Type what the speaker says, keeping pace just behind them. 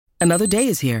Another day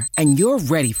is here, and you're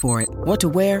ready for it. What to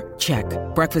wear? Check.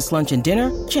 Breakfast, lunch, and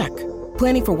dinner? Check.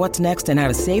 Planning for what's next and how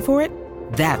to save for it?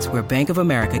 That's where Bank of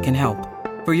America can help.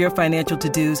 For your financial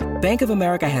to-dos, Bank of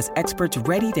America has experts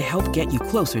ready to help get you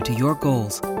closer to your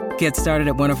goals. Get started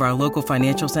at one of our local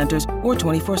financial centers or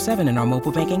 24/7 in our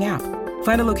mobile banking app.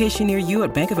 Find a location near you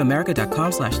at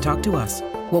bankofamerica.com/talktous.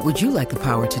 What would you like the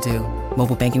power to do?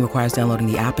 Mobile banking requires downloading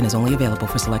the app and is only available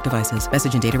for select devices.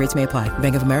 Message and data rates may apply.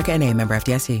 Bank of America N.A., member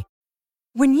FDIC.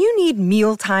 When you need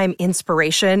mealtime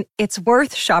inspiration, it's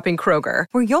worth shopping Kroger,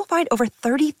 where you'll find over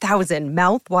 30,000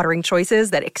 mouth-watering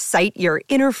choices that excite your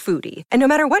inner foodie. And no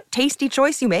matter what tasty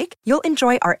choice you make, you'll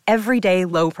enjoy our everyday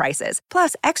low prices,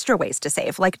 plus extra ways to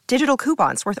save, like digital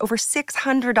coupons worth over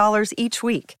 $600 each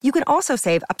week. You can also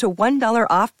save up to $1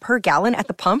 off per gallon at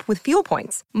the pump with fuel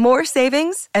points. More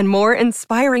savings and more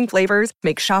inspiring flavors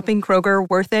make shopping Kroger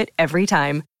worth it every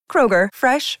time. Kroger,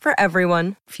 fresh for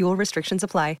everyone. Fuel restrictions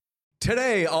apply.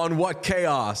 Today on What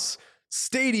Chaos,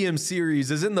 Stadium Series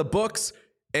is in the books,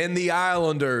 and the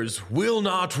Islanders will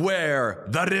not wear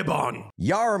the ribbon.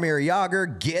 Jaromir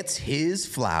Jagr gets his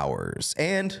flowers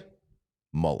and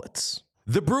mullets.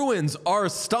 The Bruins are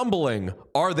stumbling.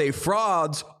 Are they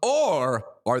frauds or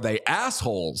are they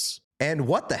assholes? And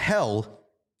what the hell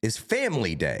is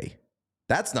Family Day?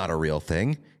 That's not a real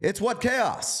thing. It's What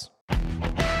Chaos.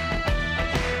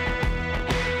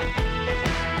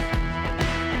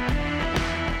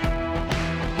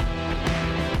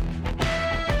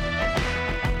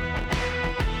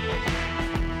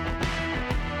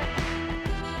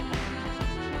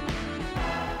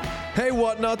 Hey,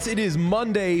 Whatnuts. It is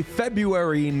Monday,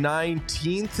 February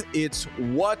 19th. It's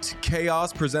What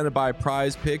Chaos presented by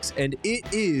Prize Picks, and it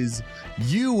is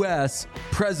U.S.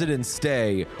 President's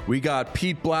Day. We got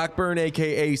Pete Blackburn,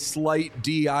 a.k.a. Slight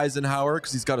D. Eisenhower,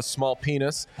 because he's got a small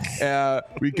penis.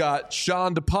 We got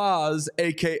Sean DePaz,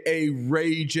 a.k.a.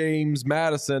 Ray James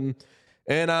Madison.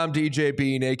 And I'm DJ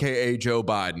Bean, a.k.a. Joe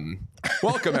Biden.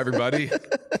 Welcome, everybody.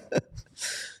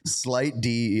 Slight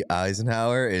D.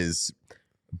 Eisenhower is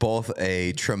both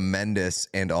a tremendous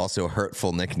and also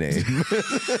hurtful nickname.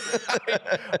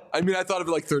 I mean, I thought of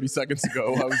it like 30 seconds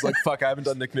ago. I was like, fuck, I haven't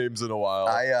done nicknames in a while.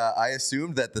 I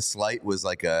assumed that the slight was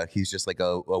like he's just like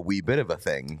a wee bit of a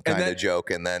thing kind of joke.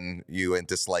 And then you went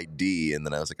to Slight D. And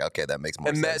then I was like, okay, that makes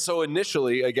more sense. So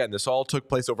initially, again, this all took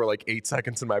place over like 8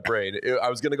 seconds in my brain. I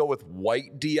was going to go with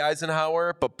White D.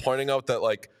 Eisenhower, but pointing out that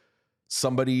like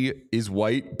somebody is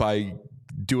white by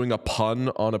doing a pun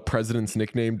on a president's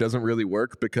nickname doesn't really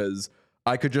work, because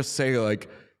I could just say like,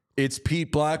 it's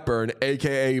Pete Blackburn,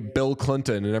 aka Bill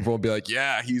Clinton, and everyone would be like,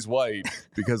 yeah, he's white,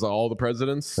 because of all the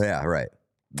presidents. Yeah, right.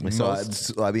 So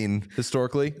I mean,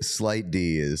 historically, Slight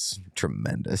D is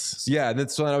tremendous. Yeah, and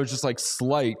so I was just like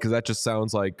slight, because that just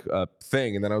sounds like a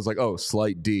thing, and then I was like, oh,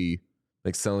 Slight D,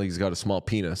 like sounds like he's got a small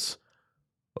penis.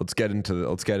 Let's get into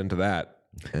that,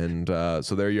 and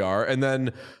so there you are, and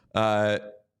then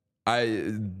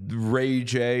Ray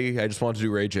J. I just wanted to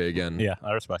do Ray J again. Yeah,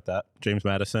 I respect that. James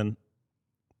Madison,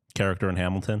 character in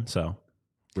Hamilton, so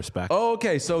respect. Oh,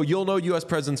 okay. So you'll know U.S.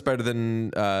 presidents better than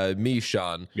me,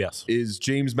 Sean. Yes. Is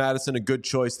James Madison a good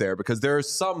choice there? Because there are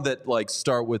some that like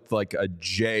start with like a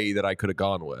J that I could have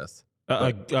gone with.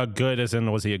 Good as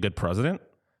in, was he a good president?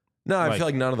 No, I feel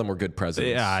like none of them were good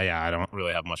presidents. Yeah. I don't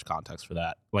really have much context for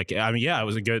that. Like, I mean, yeah, it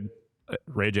was a good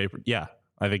Ray J. Yeah.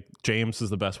 I think James is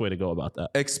the best way to go about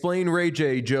that. Explain Ray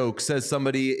J joke, says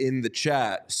somebody in the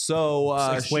chat. So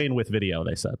explain with video,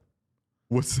 they said.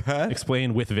 What's that?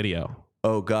 Explain with video.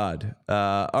 Oh God.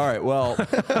 All right. Well.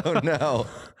 Oh no.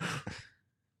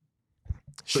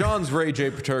 Sean's Ray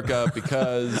J Paterka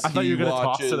because I thought you were going to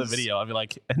watches... toss to the video. I'd be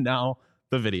like, and now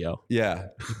the video. Yeah,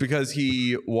 because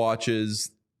he watches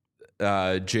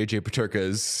JJ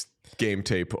Paterka's game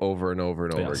tape over and over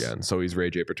and over again. So he's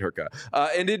Ray J Paterka.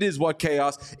 And it is What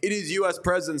Chaos. It is U.S.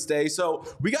 President's Day. So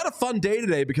we got a fun day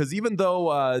today, because even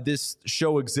though this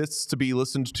show exists to be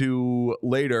listened to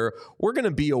later, we're going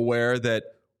to be aware that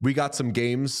we got some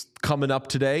games coming up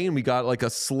today, and we got like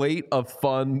a slate of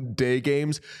fun day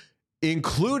games,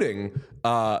 including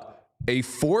a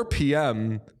 4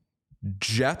 p.m.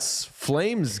 Jets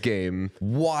Flames game.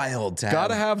 Wild time.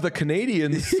 Gotta have the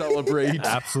Canadians celebrate.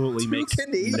 Absolutely makes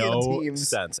no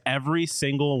sense. Every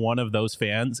single one of those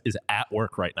fans is at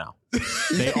work right now.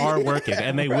 They are working,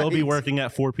 and they will be working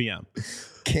at 4 p.m.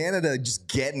 Canada just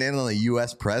getting in on the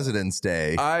U.S. President's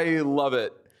Day. I love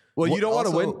it. Well, you don't want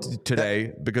to win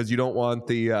today because you don't want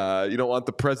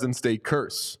the President's Day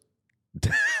curse.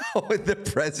 The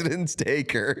President's Day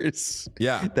curse.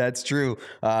 Yeah, that's true.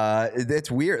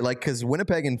 It's weird, like, because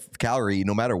Winnipeg and Calgary,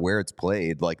 no matter where it's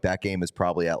played, like that game is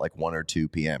probably at like 1 or 2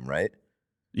 p.m. right?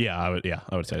 Yeah, I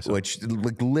would say so. Which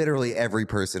like literally every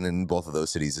person in both of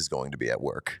those cities is going to be at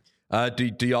work.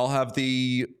 Do y'all have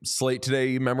the slate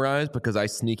today memorized? Because I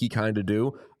sneaky kind of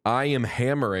do. I am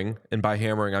hammering, and by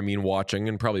hammering, I mean watching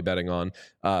and probably betting on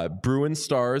Bruins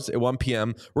Stars at 1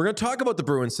 p.m. We're going to talk about the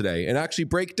Bruins today and actually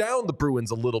break down the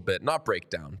Bruins a little bit. Not break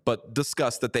down, but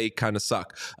discuss that they kind of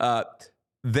suck.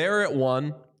 They're at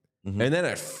 1, and then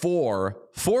at 4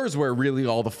 is where really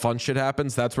all the fun shit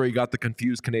happens. That's where you got the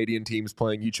confused Canadian teams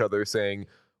playing each other saying,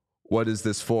 what is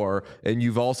this for? And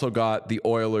you've also got the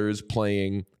Oilers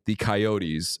playing the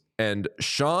Coyotes. And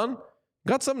Sean,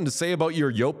 got something to say about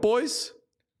your Yoke boys?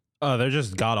 They're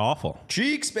just god awful.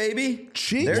 Cheeks, baby.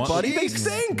 Cheeks, buddy. They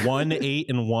stink.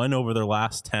 1-8-1 over their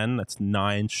last 10. That's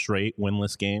 9 straight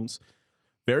winless games.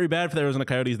 Very bad for the Arizona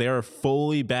Coyotes. They are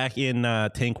fully back in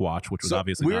tank watch, which was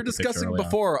obviously we not were the picture discussing early on.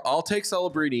 before. I'll take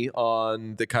Celebrini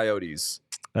on the Coyotes.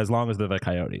 As long as they're the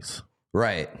Coyotes.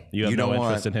 Right. You have don't no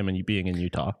interest want in him and being in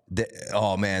Utah.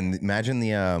 oh man, imagine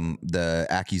the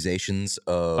accusations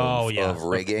of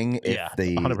rigging if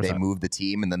they 100%. move the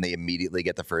team and then they immediately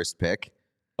get the first pick.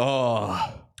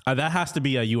 Oh, That has to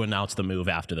be you announce the move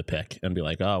after the pick and be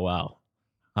like, oh, wow,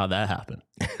 how'd that happen?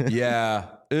 yeah.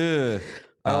 Ugh.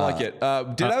 I don't like it.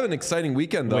 Did have an exciting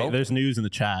weekend, though. Wait, there's news in the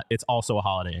chat. It's also a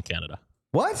holiday in Canada.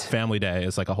 What? Family Day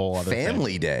is like a whole other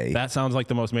Family thing. Day? That sounds like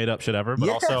the most made up shit ever. But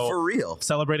Yeah, also for real.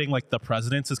 celebrating like the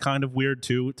presidents is kind of weird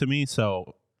too to me.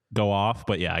 So go off.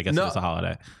 But yeah, I guess it's a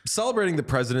holiday. Celebrating the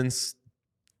presidents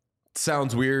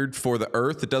sounds weird for the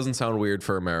Earth. It doesn't sound weird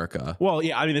for America. Well,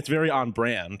 yeah, I mean, it's very on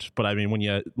brand. But I mean, when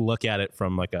you look at it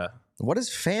from like a... What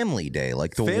is Family Day?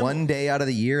 Like the one day out of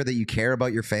the year that you care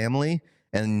about your family,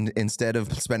 and instead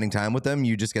of spending time with them,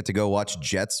 you just get to go watch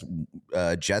Jets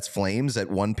Flames at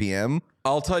 1 p.m.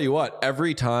 I'll tell you what,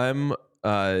 every time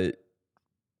Connor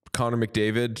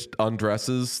McDavid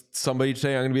undresses somebody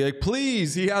today, I'm going to be like,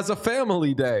 please, he has a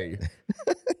family day.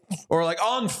 Or like,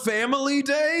 on family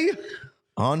day?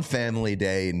 On Family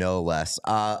Day, no less.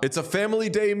 It's a family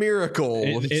day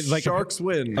miracle. Like Sharks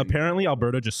win. Apparently,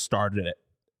 Alberta just started it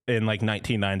in like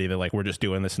 1990. They're like, we're just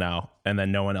doing this now. And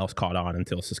then no one else caught on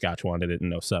until Saskatchewan did it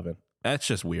in 07. That's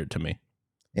just weird to me.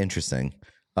 Interesting.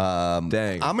 Dang.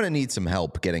 I'm going to need some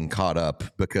help getting caught up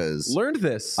because Learned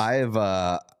this. I've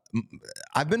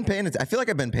been paying. I feel like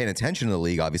I've been paying attention to the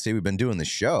league. Obviously, we've been doing the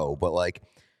show, but like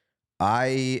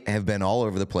I have been all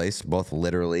over the place, both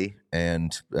literally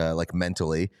and like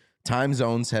mentally. Time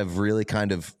zones have really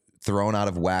kind of thrown out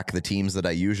of whack the teams that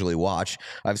I usually watch.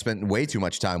 I've spent way too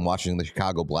much time watching the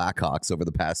Chicago Blackhawks over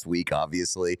the past week,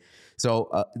 obviously.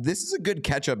 So this is a good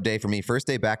catch-up day for me. First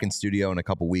day back in studio in a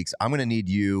couple weeks. I'm going to need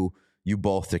you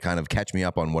both to kind of catch me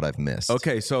up on what I've missed.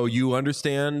 Okay, so you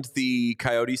understand the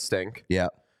Coyotes stink. Yeah.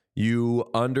 You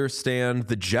understand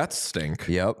the Jets stink.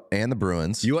 Yep. And the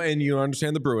Bruins. You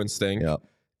understand the Bruins stink. Yep.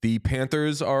 The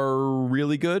Panthers are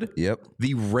really good. Yep.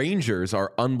 The Rangers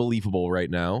are unbelievable right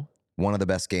now. One of the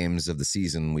best games of the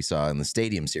season we saw in the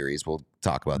Stadium Series. We'll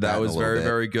talk about that. That was in a little very, bit.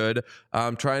 very good.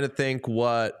 I'm trying to think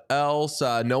what else.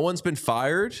 No one's been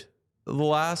fired the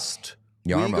last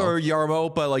week or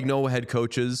Yarmo, but like no head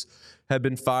coaches have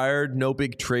been fired. No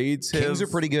big trades. Kings are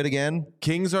pretty good again.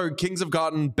 Kings have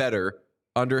gotten better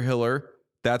under Hiller.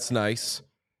 That's nice.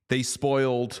 They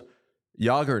spoiled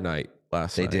Yager night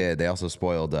last night. They did. They also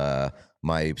spoiled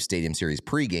my Stadium Series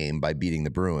pregame by beating the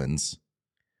Bruins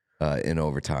in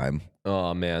overtime.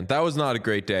 Oh man, that was not a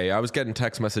great day. I was getting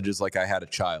text messages like I had a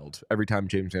child every time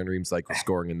James Van Riemsdyk like was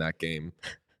scoring in that game.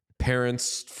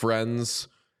 Parents, friends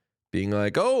being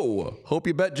like, "Oh, hope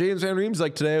you bet James Van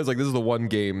Riemsdyk today." I was like, "This is the one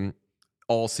game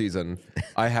all season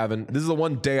I haven't. This is the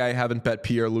one day I haven't bet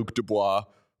Pierre-Luc Dubois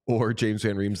or James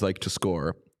Van Riemsdyk to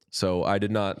score." So I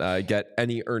did not get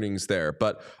any earnings there.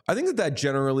 But I think that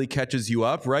generally catches you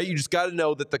up, right? You just got to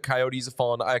know that the Coyotes have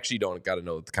fallen. I actually don't got to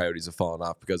know that the Coyotes have fallen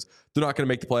off because they're not going to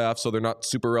make the playoffs, so they're not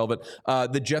super relevant.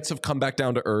 The Jets have come back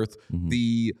down to earth. Mm-hmm.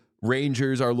 The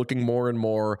Rangers are looking more and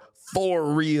more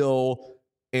for real.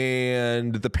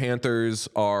 And the Panthers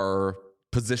are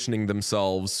positioning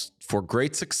themselves for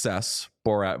great success,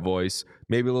 Borat voice,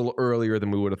 maybe a little earlier than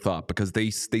we would have thought because they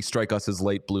strike us as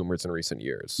late bloomers in recent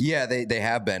years. Yeah, they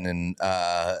have been. And,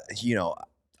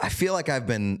 I feel like I've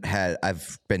been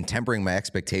tempering my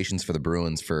expectations for the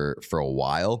Bruins for a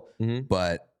while, mm-hmm.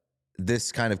 but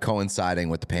this kind of coinciding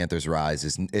with the Panthers' rise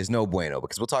is no bueno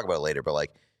because we'll talk about it later, but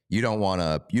like you don't want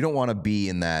to be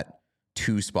in that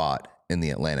 2 spot in the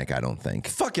Atlantic, I don't think.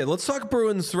 Fuck it. Let's talk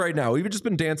Bruins right now. We've just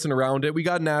been dancing around it. We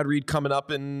got an ad read coming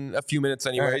up in a few minutes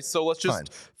anyway. Right. So let's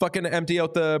just fucking empty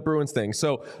out the Bruins thing.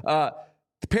 So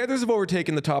The Panthers have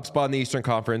overtaken the top spot in the Eastern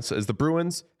Conference as the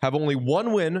Bruins have only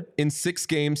one win in 6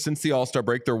 games since the All-Star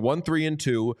break. They're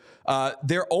 1-3-2.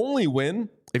 Their only win,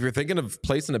 if you're thinking of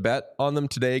placing a bet on them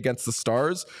today against the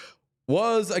Stars,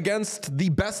 was against the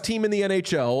best team in the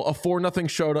NHL, a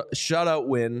 4-0 shutout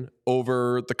win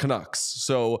over the Canucks.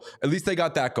 So at least they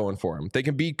got that going for them. They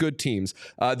can beat good teams.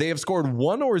 They have scored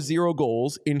 1 or 0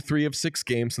 goals in 3 of 6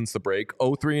 games since the break,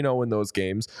 0-3-0 in those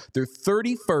games. They're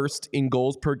 31st in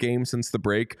goals per game since the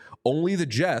break. Only the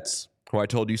Jets, who I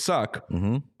told you suck,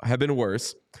 have been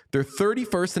worse. They're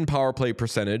 31st in power play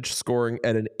percentage, scoring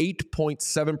at an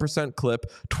 8.7%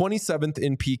 clip, 27th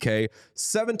in PK,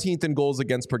 17th in goals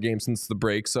against per game since the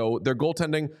break. So their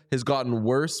goaltending has gotten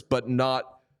worse, but not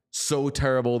so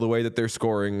terrible the way that their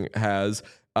scoring has.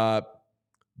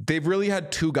 They've really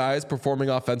had 2 guys performing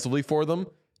offensively for them,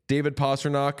 David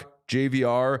Pastrnak,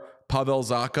 JVR, Pavel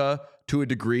Zacha to a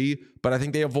degree, but I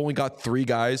think they have only got 3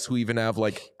 guys who even have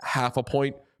like half a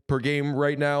point per game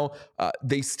right now.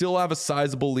 They still have a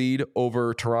sizable lead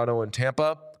over Toronto and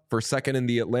Tampa for second in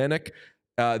the Atlantic.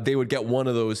 They would get one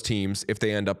of those teams if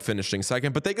they end up finishing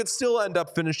second, but they could still end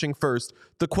up finishing first.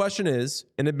 The question is,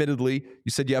 and admittedly,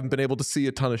 you said you haven't been able to see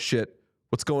a ton of shit.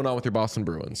 What's going on with your Boston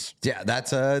Bruins? Yeah,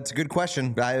 it's a good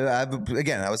question. I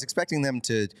was expecting them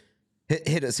to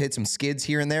hit some skids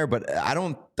here and there, but I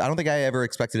don't think I ever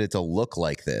expected it to look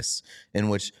like this, in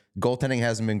which goaltending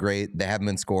hasn't been great. They haven't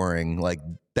been scoring. Like,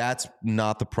 that's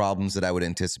not the problems that I would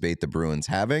anticipate the Bruins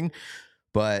having.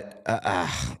 But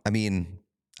I mean,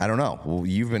 I don't know. Well,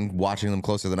 you've been watching them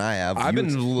closer than I have.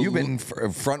 You've been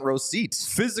front row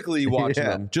seats, physically watching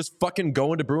them, just fucking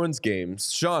going to Bruins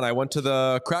games. Sean, I went to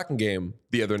the Kraken game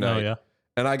the other night,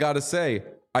 and I gotta say,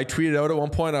 I tweeted out at one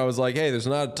point, I was like, hey, there's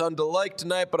not a ton to like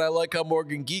tonight, but I like how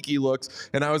Morgan Geeky looks.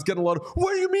 And I was getting a lot of,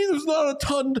 what do you mean there's not a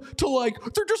ton to like?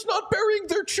 They're just not burying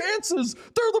their chances.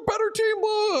 They're the better team.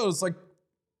 I was like,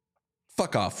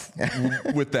 fuck off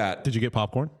with that. Did you get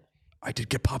popcorn? I did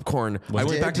get popcorn. I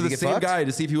went back to the same guy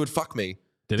to see if he would fuck me.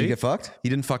 Did he get fucked? He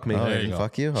didn't fuck me. Oh, he didn't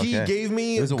fuck you? Okay. He gave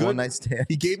me it was a one-night stand.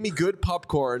 He gave me good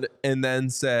popcorn and then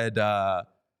said,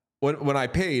 when I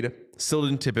paid, still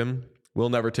didn't tip him. We'll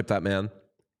never tip that man.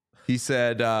 He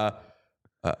said, all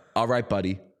right,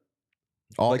 buddy.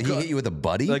 Oh, like, he hit you with a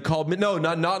buddy? Like, called me. No,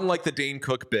 not in like the Dane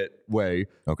Cook bit way.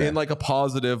 Okay. In like a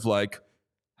positive, like,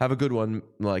 have a good one,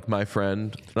 like, my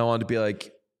friend. And I wanted to be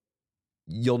like,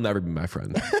 you'll never be my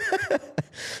friend.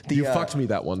 You fucked me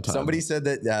that one time. Somebody said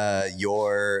that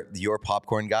your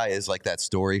popcorn guy is like that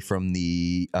story from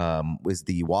the was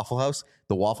the Waffle House,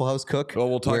 the Waffle House cook. Oh,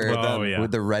 we'll talk about that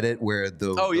with the Reddit where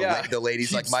the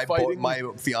lady's like, my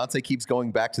fiance keeps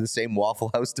going back to the same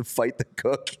Waffle House to fight the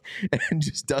cook and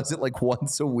just does it like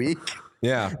once a week.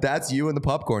 Yeah, that's you and the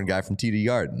popcorn guy from TD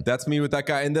Garden. That's me with that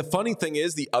guy. And the funny thing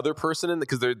is, the other person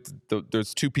because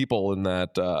there's 2 people in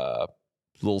that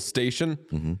little station.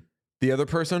 Mm-hmm. The other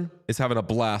person is having a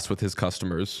blast with his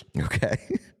customers. Okay.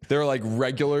 They're like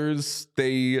regulars.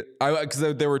 Because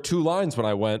there were 2 lines when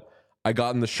I went. I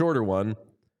got in the shorter one.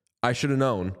 I should have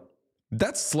known.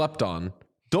 That's slept on.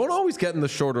 Don't always get in the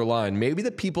shorter line. Maybe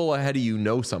the people ahead of you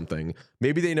know something.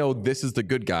 Maybe they know this is the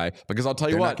good guy. Because I'll tell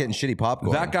you They're what. Not getting shitty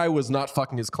popcorn. That guy was not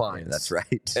fucking his clients. Yeah, that's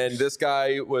right. And this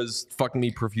guy was fucking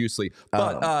me profusely.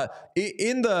 But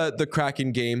in the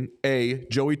Kraken game,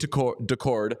 Joey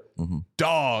Decord,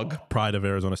 dog. Pride of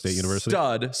Arizona State University.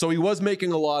 Stud. So he was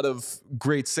making a lot of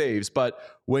great saves. But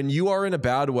when you are in a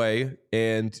bad way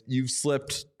and you've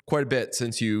slipped quite a bit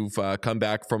since you've come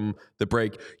back from the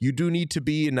break, you do need to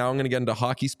be, and now I'm going to get into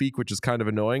hockey speak, which is kind of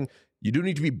annoying, you do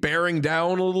need to be bearing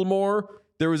down a little more.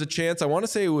 There was a chance, I want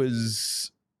to say it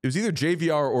was either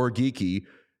JVR or Geeky,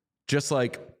 just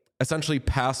like essentially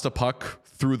passed a puck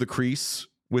through the crease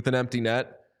with an empty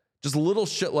net, just little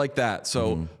shit like that.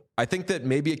 So I think that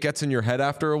maybe it gets in your head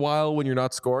after a while when you're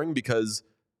not scoring, because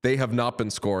they have not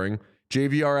been scoring.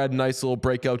 JVR had a nice little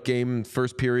breakout game in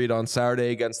first period on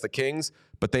Saturday against the Kings,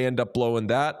 but they end up blowing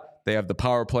that. They have the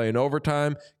power play in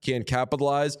overtime, can't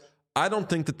capitalize. I don't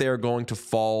think that they are going to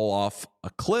fall off a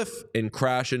cliff and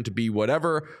crash into be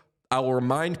whatever. I'll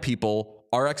remind people,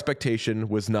 our expectation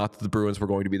was not that the Bruins were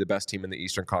going to be the best team in the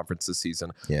Eastern Conference this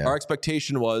season. Yeah. Our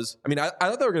expectation was, I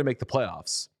thought they were going to make the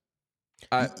playoffs.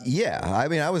 I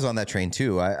was on that train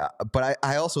too. But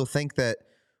I also think that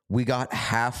we got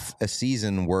half a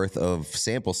season worth of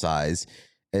sample size,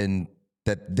 and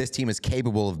that this team is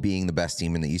capable of being the best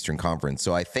team in the Eastern Conference.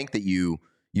 So I think that you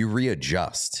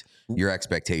readjust your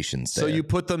expectations there. So you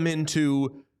put them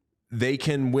into, they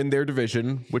can win their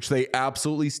division, which they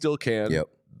absolutely still can. Yep.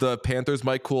 The Panthers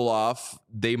might cool off.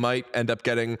 They might end up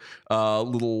getting a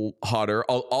little hotter.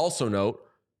 I'll also note,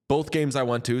 both games I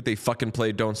went to, they fucking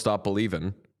played "Don't Stop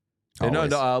Believin'."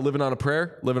 No, "Living on a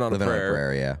Prayer." Living on a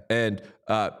Prayer, yeah. And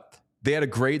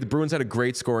the Bruins had a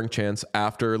great scoring chance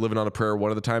after "Living on a Prayer" one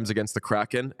of the times against the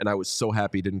Kraken, and I was so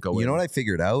happy it didn't go in. You know what I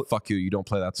figured out? Fuck you, you don't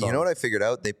play that song. You know what I figured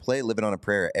out? They play "Living on a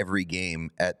Prayer" every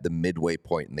game at the midway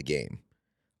point in the game.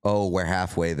 Oh, we're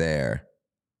halfway there.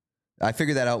 I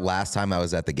figured that out last time I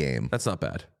was at the game. That's not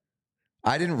bad.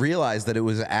 I didn't realize that it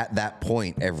was at that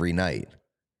point every night.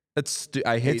 It's stupid.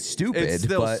 It's stupid. It's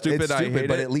still stupid. I hate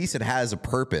but it. at least it has a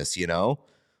purpose, you know?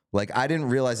 Like, I didn't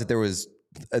realize that there was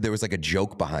like a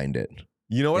joke behind it.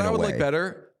 You know what in I a would way. like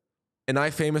better? And I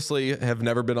famously have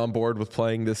never been on board with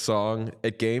playing this song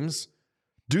at games.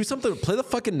 Do something. Play the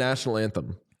fucking national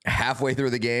anthem. Halfway through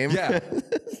the game? Yeah.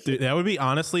 Dude, that would be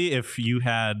honestly if you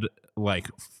had like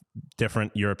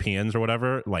different Europeans or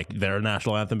whatever, like their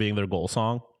national anthem being their goal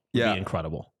song. Would be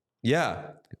incredible. Yeah.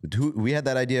 We had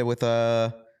that idea with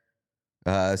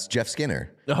Jeff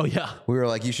Skinner. Oh yeah. We were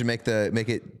like, you should make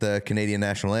it the Canadian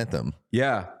national anthem.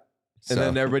 Yeah. And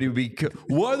then everybody would be,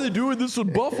 why are they doing this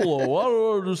in Buffalo? I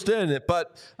don't understand it.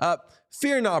 But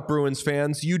fear not, Bruins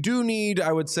fans. You do need,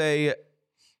 I would say,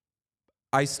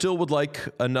 I still would like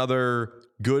another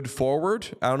good forward.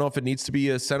 I don't know if it needs to be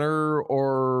a center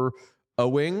or a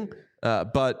wing,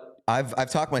 but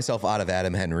I've talked myself out of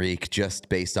Adam Henrique just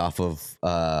based off of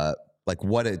like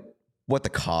what the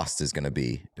cost is going to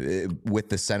be with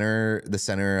the center.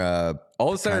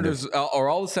 All the senators or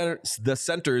all the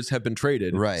centers have been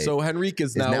traded, right? So Henrique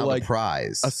is now like the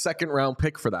prize, a second round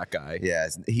pick for that guy. Yeah,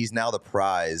 he's now the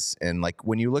prize. And like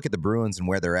when you look at the Bruins and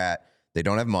where they're at, they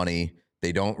don't have money.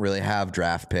 They don't really have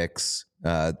draft picks.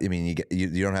 I mean,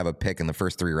 you don't have a pick in the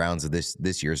first 3 rounds of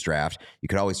this year's draft. You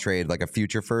could always trade like a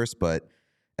future first, but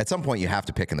at some point you have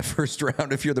to pick in the first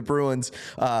round if you're the Bruins.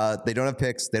 They don't have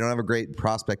picks. They don't have a great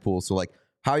prospect pool. So like,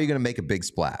 how are you going to make a big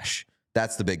splash?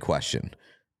 That's the big question.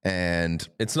 And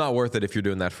it's not worth it if you're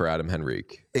doing that for Adam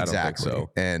Henrique. Exactly. I don't think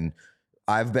so. And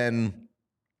I've been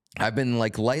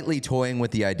like lightly toying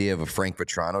with the idea of a Frank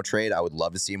Vatrano trade. I would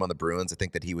love to see him on the Bruins. I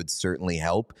think that he would certainly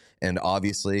help. And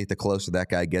obviously, the closer that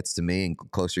guy gets to me and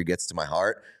closer he gets to my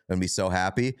heart, I'm going to be so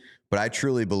happy. But I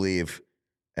truly believe,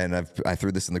 and I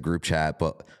threw this in the group chat,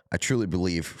 but I truly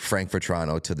believe Frank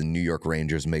Vatrano to the New York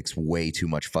Rangers makes way too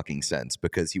much fucking sense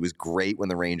because he was great when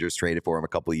the Rangers traded for him a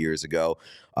couple of years ago.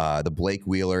 The Blake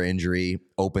Wheeler injury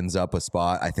opens up a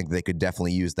spot. I think they could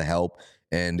definitely use the help.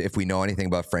 And if we know anything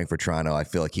about Frank Vatrano, I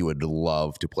feel like he would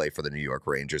love to play for the New York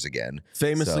Rangers again.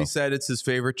 Famously said it's his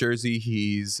favorite jersey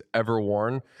he's ever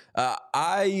worn.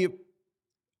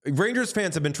 Rangers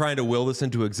fans have been trying to will this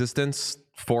into existence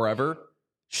forever.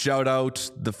 Shout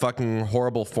out the fucking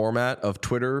horrible format of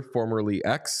Twitter, formerly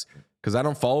X, because I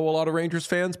don't follow a lot of Rangers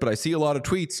fans, but I see a lot of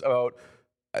tweets about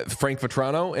Frank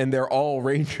Vatrano, and they're all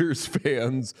Rangers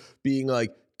fans being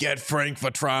like, get Frank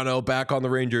Vatrano back on the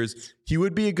Rangers. He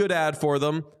would be a good ad for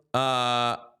them.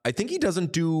 I think he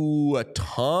doesn't do a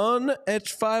ton at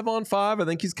 5-on-5. I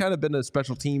think he's kind of been a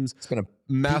special teams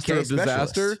master of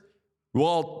disaster.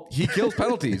 Well, he kills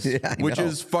penalties, which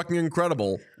is fucking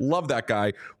incredible. Love that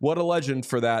guy. What a legend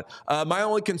for that. My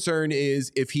only concern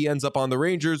is if he ends up on the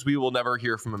Rangers, we will never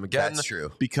hear from him again. That's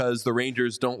true. Because the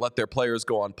Rangers don't let their players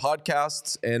go on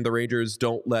podcasts, and the Rangers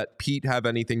don't let Pete have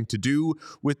anything to do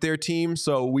with their team.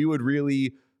 So we would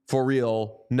really, for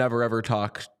real, never ever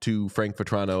talk to Frank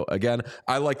Vatrano again.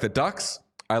 I like the Ducks.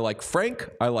 I like Frank.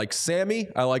 I like Sammy.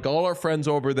 I like all our friends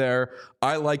over there.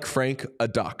 I like Frank a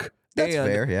Duck. That's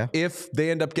fair, yeah. If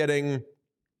they end up getting,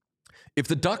 if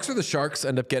the Ducks or the Sharks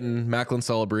end up getting Macklin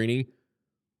Celebrini,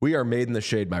 we are made in the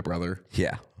shade, my brother.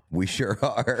 Yeah, we sure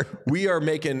are. We are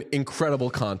making incredible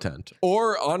content.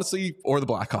 Or honestly, or the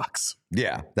Blackhawks.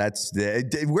 Yeah,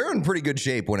 we're in pretty good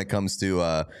shape when it comes to,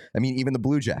 I mean, even the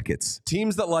Blue Jackets.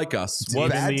 Teams that like us.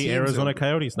 Even the Arizona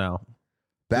Coyotes now.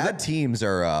 Bad teams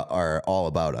are all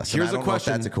about us. Here's and I don't a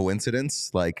question. know if that's a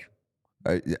coincidence. Like,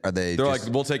 are they? They're just,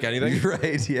 like, we'll take anything.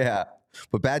 Right? Yeah.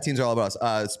 But bad teams are all about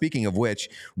us. Speaking of which,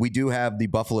 we do have the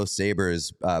Buffalo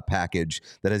Sabres package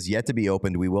that has yet to be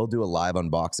opened. We will do a live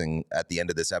unboxing at the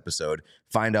end of this episode.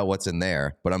 Find out what's in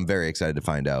there. But I'm very excited to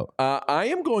find out. I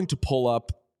am going to pull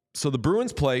up. So the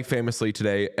Bruins play famously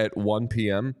today at 1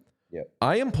 p.m. Yep.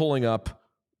 I am pulling up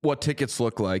what tickets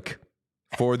look like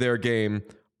for their game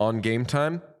on Game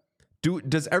Time.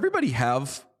 Does everybody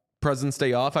have President's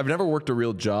Day off? I've never worked a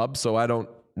real job, so I don't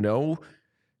know.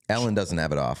 Ellen doesn't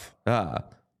have it off.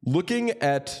 Looking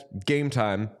at Game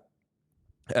Time,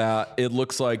 it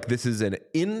looks like this is an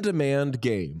in-demand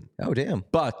game. Oh, damn.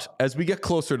 But as we get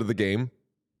closer to the game,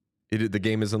 the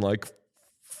game is in like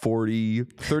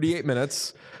 38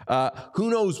 minutes.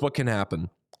 Who knows what can happen?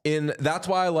 And that's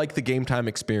why I like the Game Time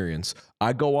experience.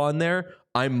 I go on there,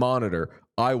 I monitor,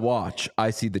 I watch, I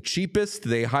see the cheapest.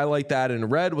 They highlight that in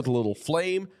red with a little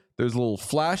flame. There's little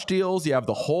flash deals. You have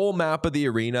the whole map of the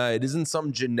arena. It isn't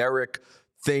some generic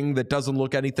thing that doesn't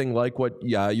look anything like what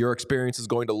your experience is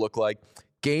going to look like.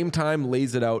 Game Time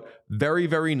lays it out very,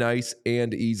 very nice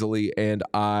and easily, and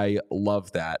I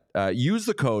love that. Use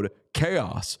the code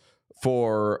CHAOS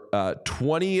for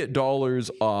 $20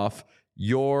 off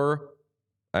your...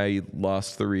 I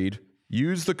lost the read.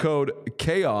 Use the code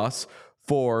CHAOS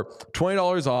for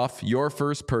 $20 off your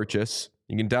first purchase.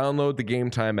 You can download the Game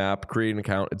Time app, create an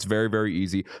account. It's very, very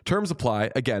easy. Terms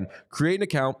apply. Again, create an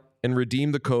account and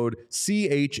redeem the code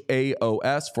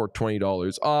CHAOS for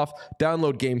 $20 off.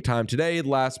 Download Game Time today.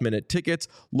 Last minute tickets,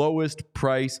 lowest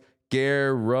price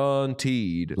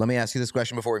guaranteed. Let me ask you this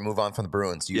question before we move on from the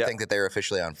Bruins. Do you think that they're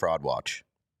officially on fraud watch?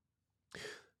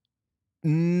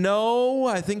 No,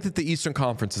 I think that the Eastern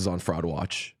Conference is on fraud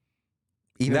watch.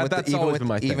 Even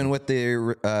with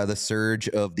the surge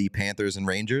of the Panthers and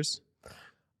Rangers?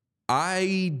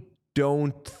 I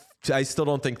still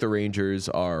don't think the Rangers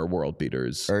are world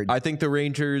beaters. I think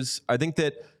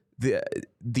that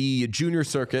the junior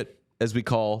circuit, as we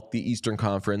call the Eastern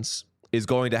Conference, is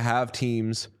going to have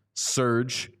teams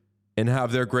surge and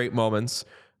have their great moments.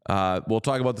 We'll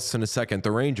talk about this in a second.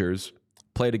 The Rangers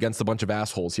played against a bunch of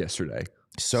assholes yesterday.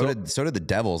 So did the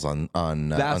Devils on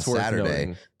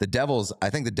Saturday. The Devils, I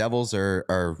think the Devils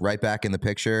are right back in the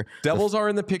picture. Devils are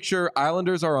in the picture.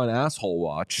 Islanders are on asshole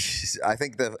watch. I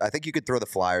think you could throw the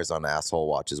Flyers on asshole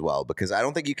watch as well, because I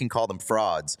don't think you can call them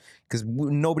frauds because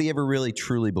nobody ever really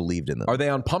truly believed in them. Are they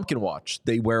on pumpkin watch?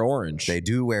 They wear orange. They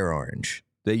do wear orange.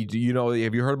 Have you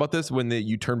heard about this when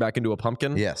you turn back into a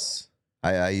pumpkin? Yes.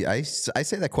 I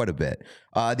say that quite a bit.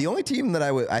 The only team that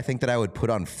I think I would put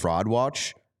on fraud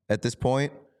watch at this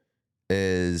point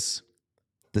is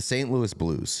the St. Louis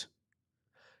Blues.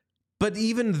 But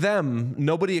even them,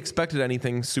 nobody expected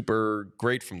anything super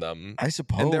great from them. I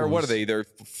suppose. And what are they? They're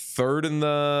third in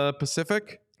the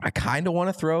Pacific? I kind of want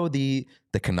to throw the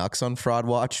Canucks on fraud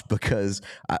watch because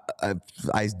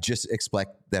I just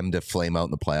expect them to flame out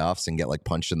in the playoffs and get like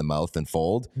punched in the mouth and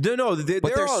fold. No,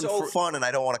 they're so fun, and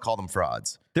I don't want to call them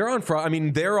frauds. They're on fraud. I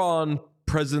mean, they're on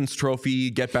President's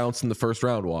Trophy, get bounced in the first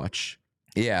round watch.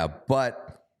 Yeah,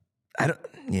 but I don't.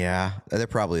 Yeah, they're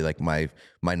probably like my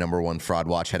number one fraud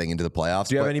watch heading into the playoffs.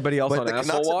 Do you have anybody else on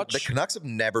asshole watch? The Canucks have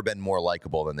never been more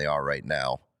likable than they are right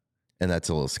now, and that's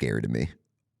a little scary to me.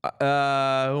 Who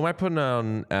am I putting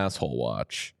on asshole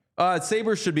watch?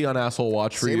 Sabres should be on asshole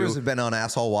watch for you. Sabres have been on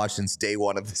asshole watch since day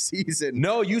one of the season.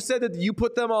 No, you said that you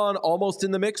put them on almost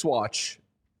in the mix watch.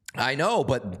 I know,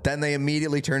 but then they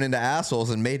immediately turned into assholes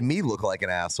and made me look like an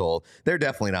asshole. They're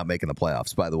definitely not making the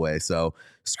playoffs, by the way. So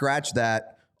scratch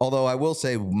that. Although I will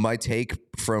say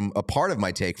a part of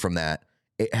my take from that,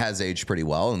 it has aged pretty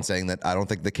well in saying that I don't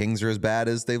think the Kings are as bad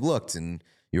as they've looked. And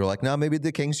you were like, no, maybe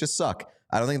the Kings just suck.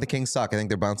 I don't think the Kings suck. I think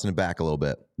they're bouncing it back a little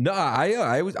bit. No,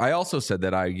 I also said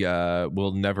that I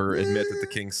will never admit that the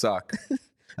Kings suck.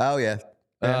 Oh, yeah.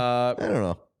 I don't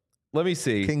know. Let me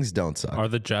see. Kings don't suck. Are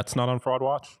the Jets not on fraud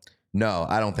watch? No,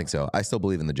 I don't think so. I still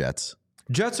believe in the Jets.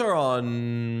 Jets are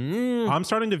on... I'm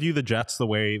starting to view the Jets the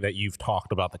way that you've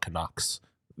talked about the Canucks.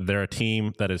 They're a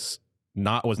team that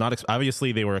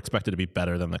obviously they were expected to be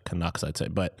better than the Canucks, I'd say,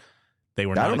 but they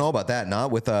were not. I don't know about that.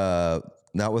 Not with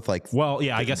like... Well,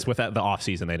 yeah, I guess with the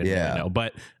offseason they didn't really know.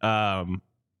 But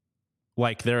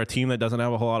like they're a team that doesn't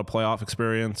have a whole lot of playoff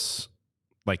experience.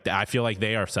 Like I feel like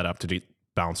they are set up to be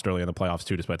bounced early in the playoffs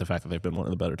too, despite the fact that they've been one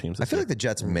of the better teams. I feel like the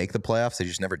Jets make the playoffs. They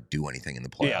just never do anything in the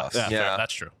playoffs. Yeah,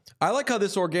 that's true. I like how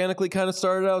this organically kind of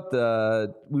started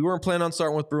out. We weren't planning on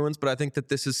starting with Bruins, but I think that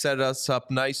this has set us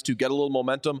up nice to get a little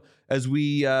momentum as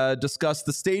we discuss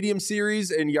the Stadium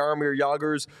Series and Jaromir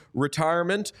Jagr's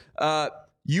retirement.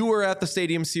 You were at the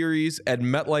Stadium Series at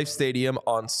MetLife Stadium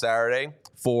on Saturday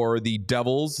for the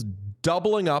Devils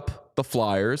doubling up the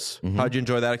Flyers. Mm-hmm. How'd you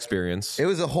enjoy that experience? It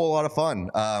was a whole lot of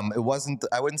fun. I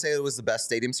wouldn't say it was the best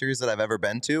Stadium Series that I've ever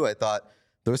been to. I thought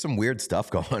there was some weird stuff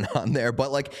going on there,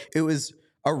 but like it was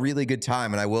a really good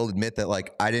time. And I will admit that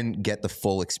like I didn't get the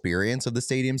full experience of the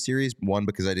Stadium Series. One,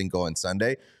 because I didn't go on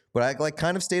Sunday, but I like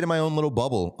kind of stayed in my own little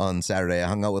bubble on Saturday. I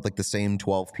hung out with like the same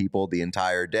 12 people the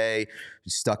entire day,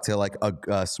 stuck to like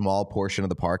a small portion of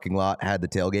the parking lot, had the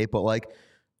tailgate, but like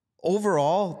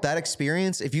overall, that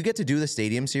experience, if you get to do the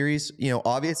Stadium Series,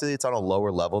 obviously it's on a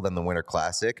lower level than the Winter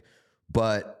Classic,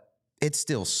 but it's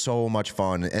still so much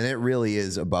fun. And it really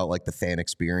is about like the fan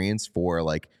experience for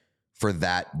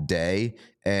that day.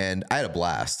 And I had a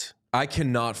blast. I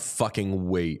cannot fucking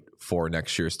wait for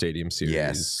next year's Stadium Series.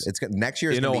 Yes. Next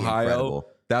year is in going to be Ohio. incredible.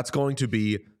 That's going to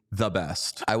be the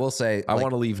best. I will say, I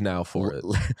want to leave now for it.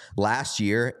 Last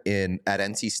year at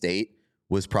NC State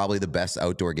was probably the best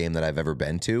outdoor game that I've ever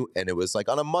been to, and it was like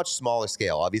on a much smaller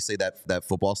scale. Obviously, that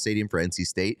football stadium for NC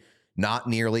State, not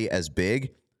nearly as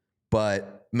big,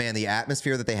 but man, the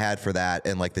atmosphere that they had for that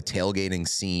and like the tailgating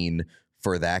scene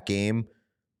for that game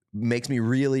makes me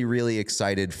really, really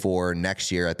excited for next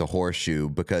year at the Horseshoe,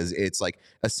 because it's like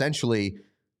essentially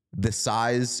the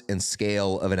size and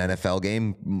scale of an NFL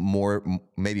game,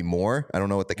 maybe more. I don't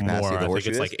know what the capacity of the Horseshoe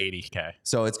is. I think it's like 80K.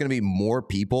 So it's going to be more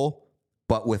people,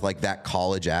 but with like that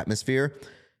college atmosphere.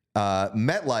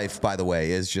 MetLife, by the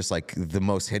way, is just like the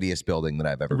most hideous building that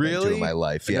I've ever been to in my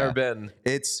life. I've never been.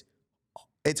 It's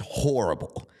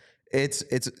horrible.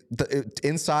 The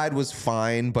inside was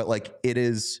fine, but like it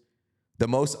is the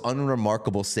most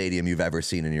unremarkable stadium you've ever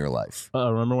seen in your life.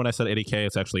 Remember when I said 80K?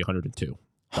 It's actually 102.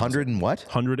 100 and what?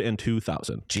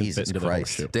 102,000. Jesus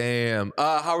Christ. Damn.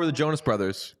 How were the Jonas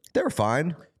Brothers? They were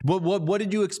fine. What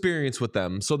did you experience with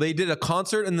them? So they did a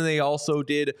concert, and then they also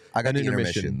did I got an the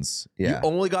intermission. intermissions. Yeah. You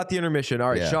only got the intermission. All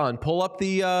right, Yeah. Sean, pull up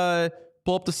the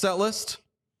set list.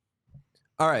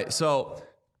 All right, so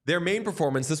their main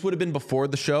performance, this would have been before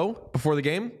the show, before the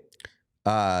game.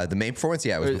 The main performance,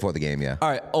 yeah, it was before the game, yeah. All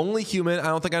right, Only Human. I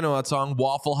don't think I know that song.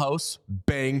 Waffle House,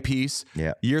 bang piece.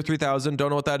 Yeah. Year 3000. Don't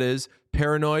know what that is.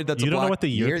 Paranoid. That's You don't know what the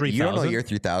year 3000? You don't know year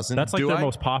 3000? That's like Do their I?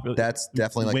 most popular. That's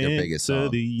definitely like their biggest Went to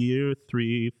song. the year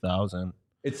 3000.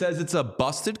 It says it's a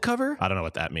Busted cover. I don't know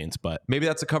what that means, but Maybe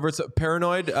that's a cover. It's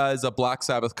Paranoid is a Black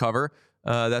Sabbath cover.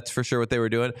 That's for sure what they were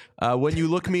doing. When You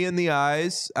Look Me in the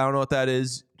Eyes. I don't know what that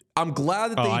is. I'm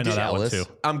glad that they I know did. that one too.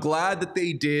 I'm glad that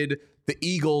they did the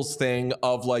Eagles thing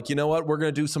of like, you know what? We're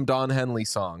going to do some Don Henley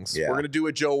songs. Yeah. We're going to do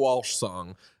a Joe Walsh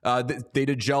song. They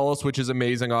did Jealous, which is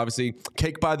amazing, obviously.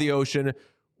 Cake by the Ocean,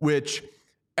 which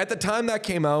at the time that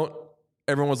came out,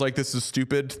 everyone was like, this is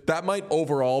stupid. That might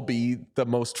overall be the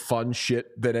most fun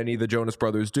shit that any of the Jonas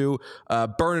Brothers do.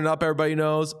 Burn It Up, everybody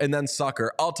knows. And then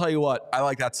Sucker. I'll tell you what, I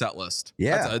like that set list.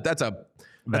 Yeah. That's a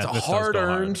This does go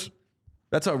hard-earned, hard.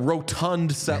 that's a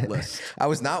rotund set list. I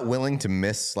was not willing to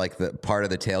miss like the part of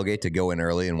the tailgate to go in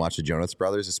early and watch the Jonas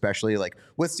Brothers, especially like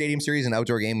with Stadium Series and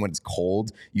outdoor game when it's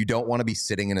cold. You don't want to be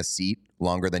sitting in a seat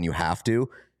longer than you have to,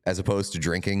 as opposed to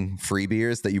drinking free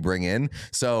beers that you bring in.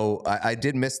 So I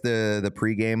did miss the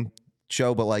pregame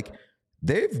show, but like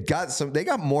they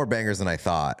got more bangers than I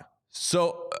thought.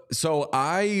 So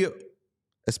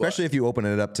Especially if you open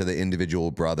it up to the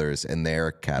individual brothers and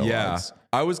their catalogs.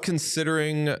 I was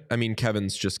considering, I mean,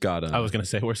 Kevin's just got I was going to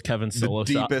say, where's Kevin's the solo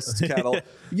shot? deepest catalog.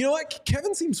 You know what?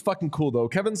 Kevin seems fucking cool though.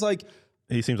 Kevin's like,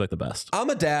 He seems like the best. I'm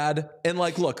a dad, and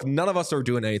like, look, none of us are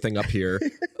doing anything up here.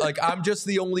 Like, I'm just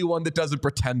the only one that doesn't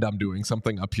pretend I'm doing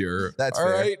something up here. That's all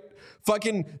fair. right.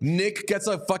 Fucking Nick gets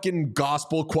a fucking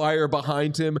gospel choir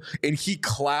behind him, and he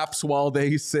claps while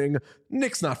they sing.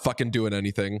 Nick's not fucking doing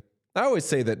anything. I always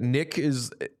say that Nick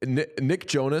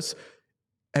Jonas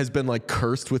has been like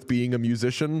cursed with being a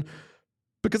musician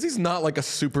because he's not like a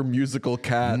super musical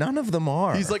cat. None of them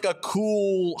are. He's like a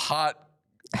cool, hot.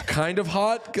 Kind of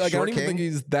hot. Like, I don't even think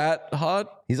he's that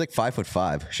hot. He's like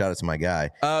 5'5". Shout out to my guy.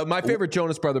 My favorite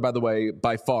Jonas brother, by the way,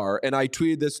 by far. And I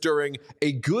tweeted this during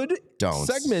a good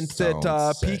segment that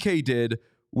PK did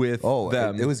with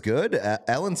them. It was good.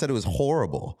 Ellen said it was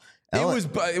horrible. It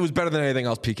was better than anything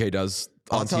else PK does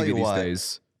on TV these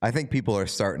days. I think people are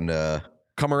starting to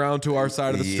come around to our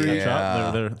side of the street.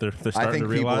 Yeah. They're starting I think to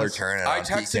people realize. are turning. I on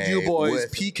texted PK you boys.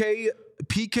 with-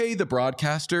 PK, the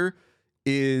broadcaster,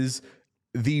 is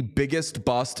the biggest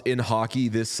bust in hockey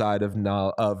this side of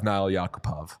Nile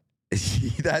Yakupov.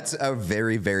 That's a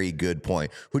very, very good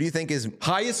point. Who do you think is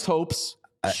Highest hopes,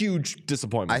 huge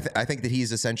disappointment. I think that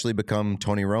he's essentially become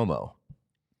Tony Romo.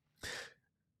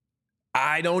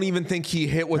 I don't even think he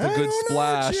hit with a good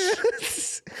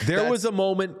splash. There was a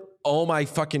moment. Oh my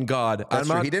fucking God. That's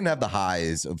true. He didn't have the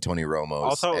highs of Tony Romo's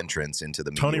Also, entrance into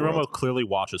the media Tony world. Romo clearly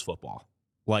watches football.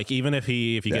 Like, even if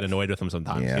you get annoyed with him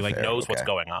sometimes, Yeah, he like fair. knows what's Okay.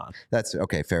 going on. That's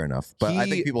okay, fair enough. But I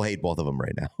think people hate both of them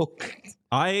right now.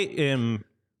 I am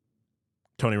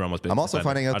Tony Romo's biggest I'm also fan.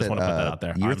 finding out I just want to put that that out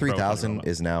there. Year I'm pro Tony 3000 Romo.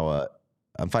 is now.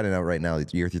 I'm finding out right now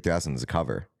that Year 3000 is a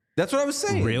cover. That's what I was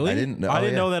saying. Really? I didn't know- I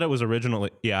didn't yeah. know that it was originally.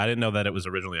 Yeah, I didn't know that it was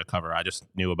originally a cover. I just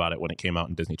knew about it when it came out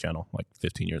in Disney Channel like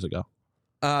 15 years ago.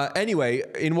 Anyway,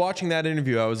 in watching that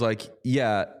interview, I was like,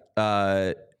 yeah,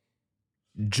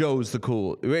 Joe's the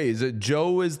cool. Wait, is it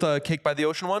Joe is the Cake by the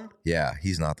Ocean one? Yeah,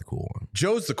 he's not the cool one.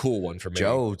 Joe's the cool one for me.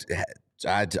 Joe,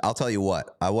 I'll tell you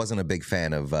what. I wasn't a big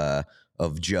fan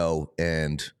of Joe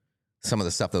and some of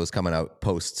the stuff that was coming out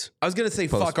post. I was gonna say,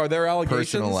 fuck. Are there allegations?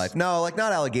 Personal life. No, like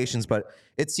not allegations, but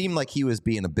it seemed like he was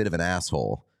being a bit of an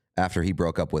asshole after he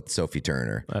broke up with Sophie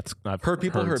Turner. I've Hurt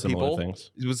people.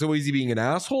 things. So was he being an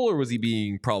asshole or was he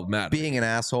being problematic? Being an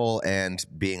asshole and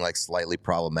being like slightly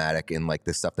problematic in like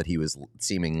the stuff that he was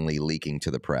seemingly leaking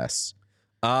to the press.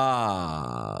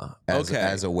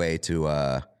 As a way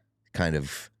to kind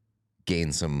of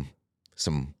gain some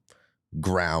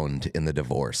ground in the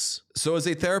divorce. So as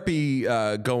a therapy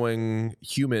going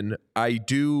human, I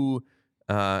do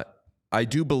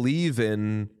believe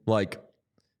in like,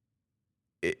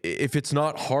 if it's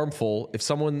not harmful, if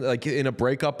someone like in a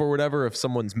breakup or whatever, if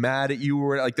someone's mad at you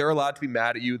or like, they're allowed to be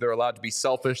mad at you. They're allowed to be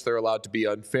selfish. They're allowed to be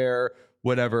unfair,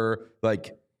 whatever.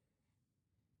 Like,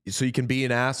 so you can be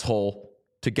an asshole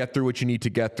to get through what you need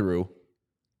to get through.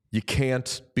 You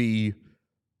can't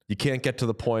get to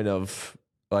the point of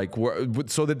like,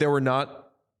 so that they were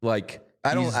not like,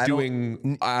 he's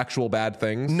doing actual bad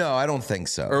things. No, I don't think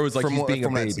so. Or it was like he's being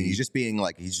a baby. He's just being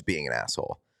an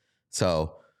asshole.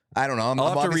 So I don't know. I'm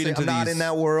not in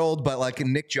that world, but like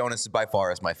Nick Jonas by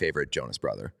far is my favorite Jonas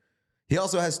brother. He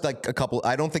also has like a couple.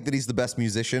 I don't think that he's the best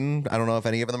musician. I don't know if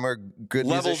any of them are good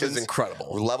musicians. Levels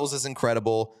is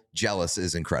incredible. Jealous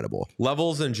is incredible.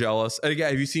 Levels and Jealous. And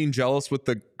again, have you seen Jealous with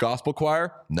the gospel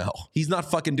choir? No. He's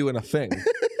not fucking doing a thing.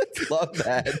 Love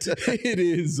that. It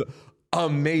is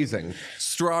amazing.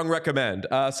 Strong recommend.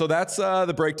 So that's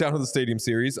the breakdown of the Stadium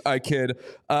Series. I kid.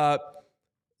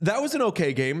 That was an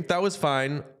okay game. That was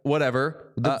fine.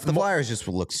 Whatever. The Flyers just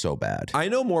looked so bad. I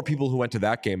know more people who went to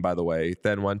that game, by the way,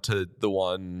 than went to the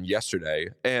one yesterday.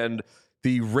 And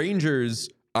the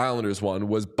Rangers-Islanders one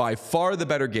was by far the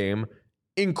better game.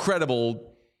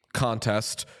 Incredible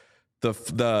contest.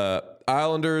 The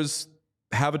Islanders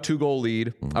have a 2-goal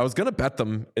lead. I was going to bet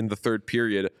them in the third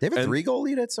period. They have a 3-goal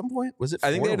lead at some point? Was it 4-1?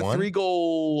 I think they had a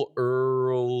 3-goal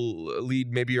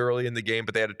lead maybe early in the game,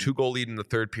 but they had a 2-goal lead in the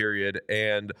third period.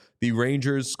 And the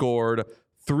Rangers scored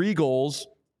 3 goals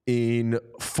in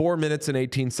 4 minutes and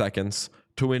 18 seconds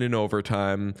to win in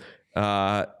overtime.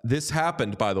 This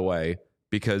happened, by the way,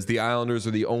 because the Islanders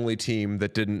are the only team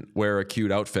that didn't wear a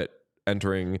cute outfit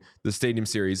entering the Stadium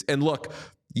Series. And look,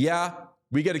 yeah,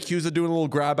 we get accused of doing a little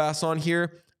grab ass on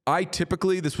here.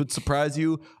 This would surprise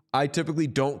you, I typically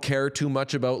don't care too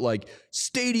much about like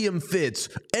stadium fits,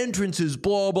 entrances,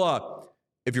 blah, blah.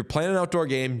 If you're playing an outdoor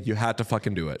game, you had to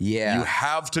fucking do it. Yeah. You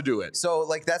have to do it. So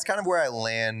like that's kind of where I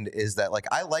land, is that like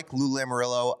I like Lou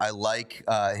Lamoriello. I like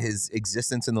his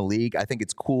existence in the league. I think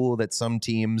it's cool that some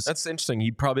teams... That's interesting.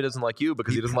 He probably doesn't like you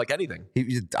because he doesn't like anything.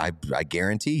 I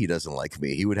guarantee he doesn't like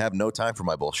me. He would have no time for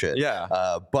my bullshit. Yeah.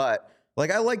 But like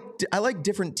I like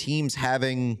different teams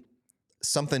having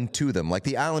something to them. Like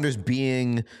the Islanders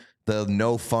being the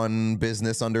no fun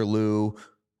business under Lou.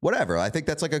 Whatever. I think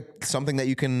that's like something that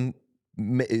you can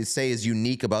say is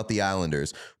unique about the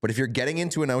Islanders. But if you're getting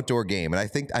into an outdoor game, and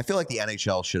I feel like the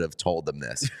NHL should have told them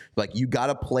this, like you got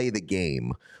to play the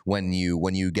game when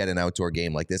you get an outdoor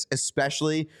game like this,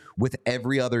 especially with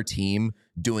every other team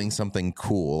doing something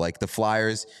cool. Like the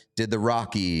Flyers did the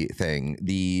Rocky thing,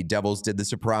 the Devils did the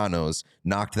Sopranos,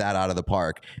 knocked that out of the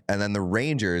park, and then the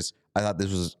Rangers, I thought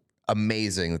this was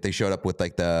amazing that they showed up with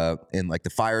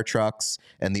the fire trucks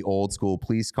and the old school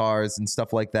police cars and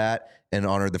stuff like that and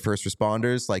honored the first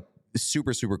responders. Like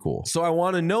super, super cool. So I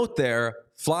want to note there,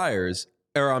 Islanders,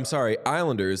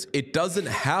 it doesn't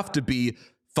have to be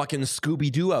fucking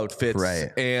Scooby-Doo outfits,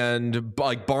 right, and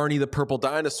like Barney the Purple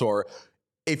Dinosaur.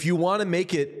 If you want to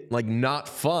make it like not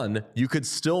fun, you could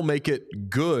still make it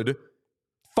good.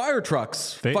 Fire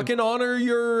trucks, fucking honor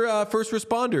your first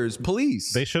responders,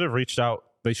 police. They should have reached out.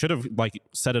 They should have like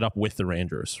set it up with the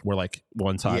Rangers, where like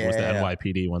one side was the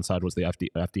NYPD, one side was the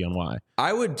FDNY.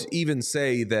 I would even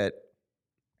say that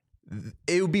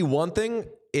it would be one thing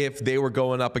if they were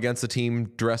going up against a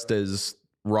team dressed as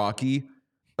Rocky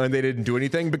and they didn't do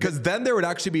anything, because then there would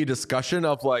actually be a discussion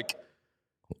of like,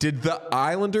 did the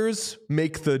Islanders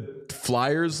make the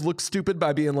Flyers look stupid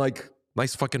by being like,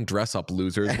 nice fucking dress up,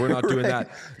 losers. We're not doing right.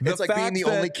 that. It's like being the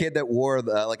only kid that wore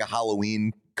like a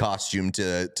Halloween costume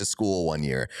to school one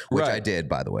year, which I did,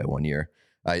 by the way, one year.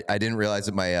 I didn't realize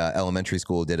that my elementary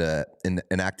school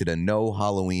enacted a no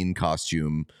Halloween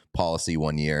costume policy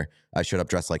one year. I showed up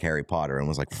dressed like Harry Potter and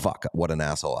was like, fuck, what an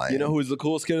asshole I am. You know who was the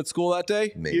coolest kid at school that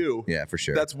day? Me. You. Yeah, for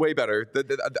sure. That's way better.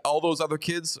 All those other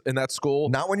kids in that school.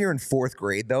 Not when you're in 4th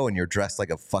grade, though, and you're dressed like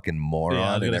a fucking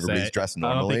moron and everybody's dressed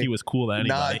normally. I don't think he was cool to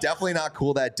anybody. Nah, definitely not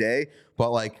cool that day.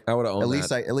 But like, I would have owned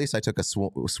at least I took a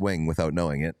swing without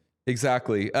knowing it.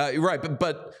 Exactly. Right.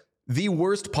 But the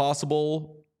worst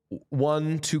possible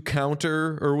one to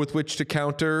counter, or with which to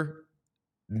counter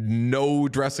no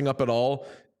dressing up at all,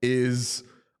 is,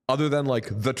 other than like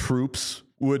the troops,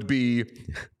 would be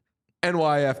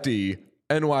NYFD,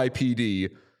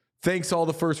 NYPD, Thanks to all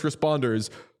the first responders.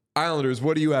 Islanders,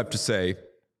 what do you have to say?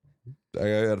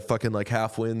 I got fucking like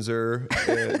half Windsor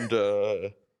and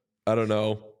I don't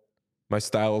know. My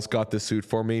stylist got this suit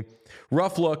for me.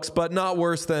 Rough looks, but not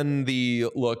worse than the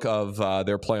look of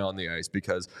their play on the ice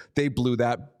because they blew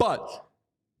that. But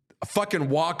a fucking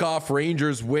walk-off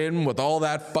Rangers win with all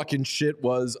that fucking shit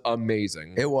was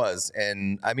amazing. It was.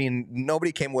 And I mean,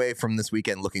 nobody came away from this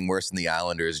weekend looking worse than the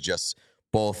Islanders. Just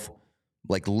both,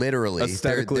 like literally,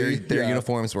 aesthetically, their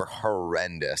uniforms were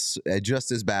horrendous.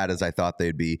 Just as bad as I thought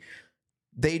they'd be.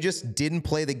 They just didn't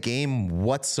play the game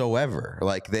whatsoever.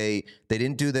 Like they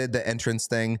didn't do the entrance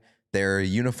thing. Their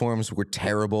uniforms were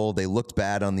terrible. They looked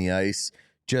bad on the ice.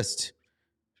 Just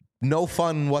no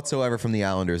fun whatsoever from the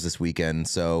Islanders this weekend.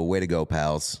 So way to go,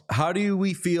 pals. How do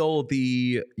we feel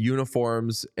the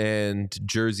uniforms and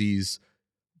jerseys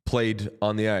played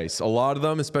on the ice? A lot of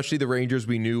them, especially the Rangers,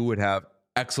 we knew would have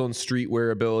excellent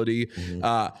streetwear ability.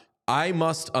 I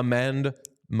must amend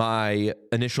my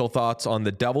initial thoughts on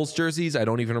the Devils jerseys. I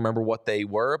don't even remember what they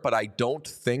were, but I don't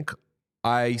think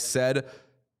I said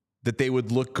that they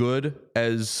would look good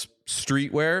as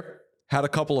streetwear. Had a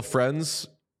couple of friends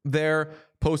there,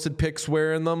 posted pics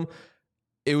wearing them.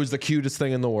 It was the cutest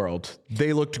thing in the world.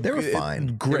 They were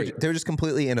fine. Great. They were just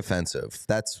completely inoffensive.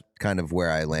 That's kind of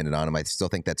where I landed on them. I still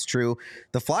think that's true.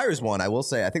 The Flyers one, I will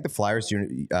say, I think the Flyers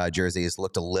jerseys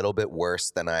looked a little bit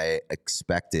worse than I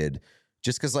expected.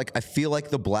 Just because, like, I feel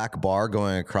like the black bar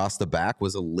going across the back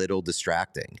was a little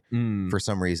distracting for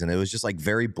some reason. It was just, like,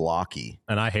 very blocky.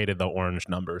 And I hated the orange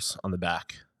numbers on the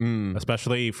back,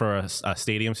 especially for a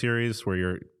stadium series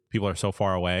where people are so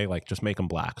far away. Like, just make them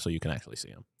black so you can actually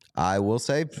see them. I will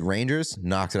say, Rangers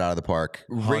knocked it out of the park.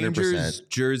 100%. Rangers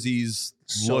jerseys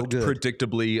looked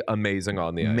predictably amazing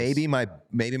on the ice.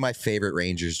 Maybe my favorite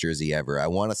Rangers jersey ever. I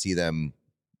want to see them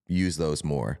use those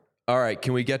more. All right,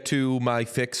 can we get to my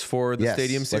fix for the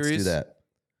stadium series? Let's do that.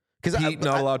 Because I'm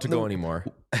not allowed to go anymore.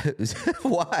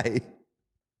 Why?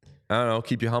 I don't know.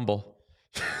 Keep you humble.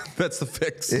 That's the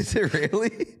fix. Is it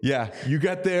really? Yeah. You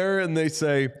get there and they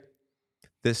say,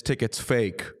 this ticket's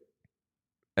fake.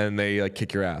 And they like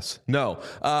kick your ass. No.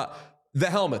 The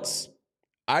helmets.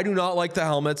 I do not like the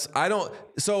helmets.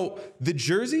 So the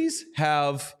jerseys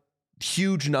have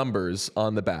huge numbers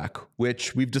on the back,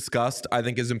 which we've discussed, I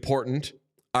think is important.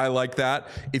 I like that.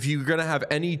 If you're going to have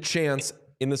any chance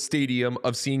in the stadium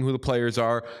of seeing who the players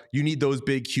are, you need those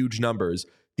big, huge numbers.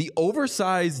 The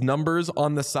oversized numbers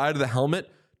on the side of the helmet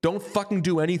don't fucking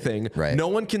do anything. Right. No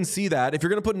one can see that. If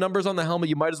you're going to put numbers on the helmet,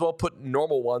 you might as well put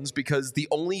normal ones because the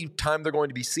only time they're going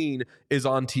to be seen is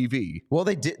on TV. Well,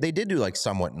 they did do like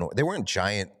somewhat. They weren't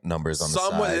giant numbers on the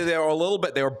side. They were a little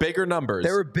bit. They were bigger numbers. They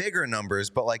were bigger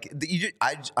numbers, but like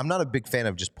I'm not a big fan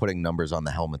of just putting numbers on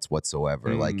the helmets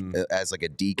whatsoever. Like as like a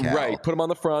decal. Right. Put them on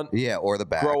the front. Yeah, or the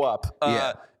back. Grow up.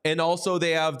 Yeah. And also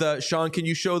they have Sean, can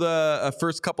you show the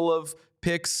first couple of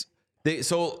pics?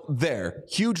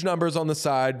 Huge numbers on the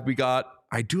side.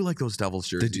 I do like those Devils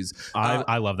jerseys.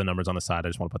 I love the numbers on the side. I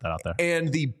just want to put that out there.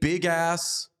 And the big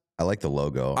ass. I like the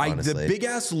logo, honestly. The big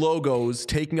ass logos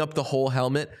taking up the whole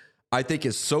helmet, I think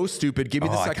is so stupid. Give me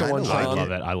the second one, Sean. I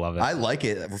love it. I like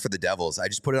it for the Devils. I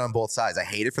just put it on both sides. I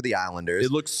hate it for the Islanders.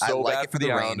 It looks so bad for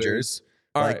the Rangers.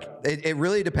 All right. It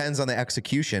really depends on the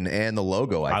execution and the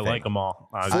logo, I think. like them all.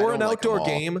 For an outdoor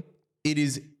game, it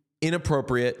is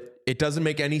inappropriate. It doesn't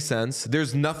make any sense.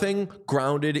 There's nothing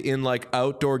grounded in like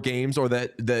outdoor games or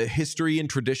the history and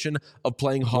tradition of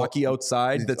playing hockey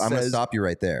outside that I'm says... going to stop you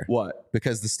right there. What?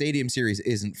 Because the Stadium Series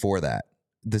isn't for that.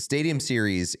 The Stadium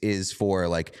Series is for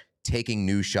like taking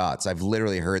new shots. I've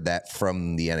literally heard that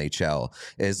from the NHL.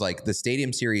 Is like the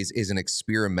Stadium Series is an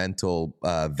experimental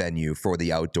venue for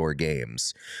the outdoor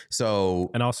games.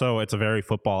 So, and also it's a very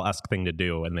football-esque thing to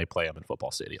do, and they play them in football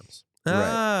stadiums.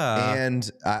 Right. And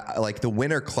like the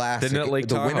Winter Classic,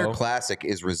 Winter Classic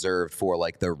is reserved for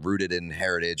like the rooted in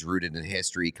heritage, rooted in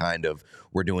history kind of.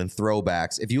 We're doing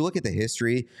throwbacks. If you look at the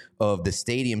history of the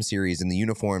Stadium Series and the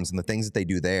uniforms and the things that they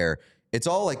do there, it's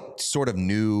all like sort of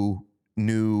new.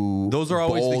 Those are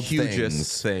always the bold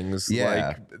hugest things.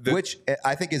 Yeah. Which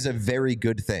I think is a very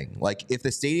good thing. Like if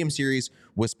the Stadium Series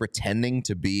was pretending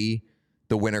to be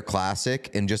the Winter Classic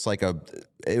and just like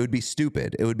it would be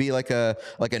stupid. It would be like a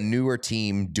newer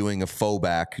team doing a faux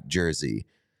back jersey.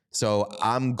 So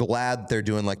I'm glad they're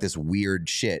doing like this weird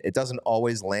shit. It doesn't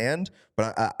always land,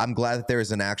 but I'm glad that there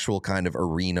is an actual kind of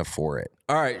arena for it.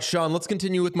 All right, Sean, let's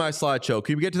continue with my slideshow.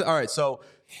 Can we get to all right, so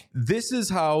this is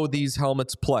how these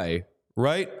helmets play,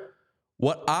 right?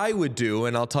 What I would do,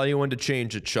 and I'll tell you when to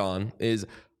change it, Sean, is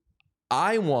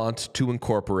I want to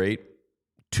incorporate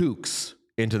toques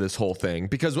into this whole thing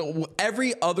because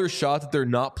every other shot that they're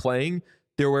not playing,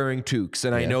 they're wearing toques.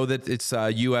 And I know that it's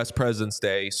U.S. President's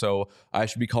Day, so I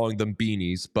should be calling them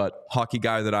beanies. But hockey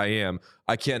guy that I am,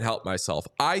 I can't help myself.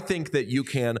 I think that you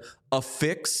can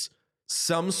affix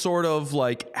some sort of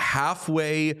like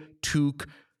halfway toque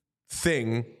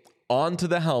thing onto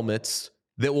the helmets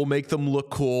that will make them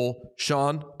look cool.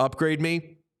 Sean, upgrade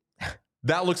me.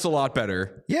 That looks a lot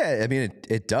better. Yeah, I mean,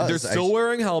 it does. They're still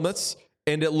wearing helmets,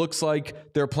 and it looks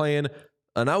like they're playing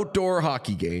an outdoor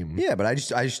hockey game. Yeah, but I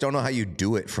just don't know how you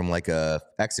do it from like a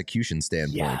execution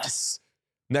standpoint. Yes.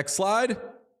 Next slide.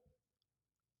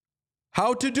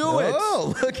 How to do it.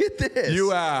 Oh, look at this.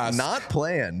 You asked. Not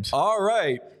planned. All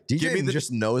right. DJ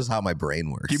just knows how my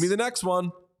brain works. Give me the next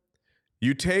one.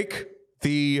 You take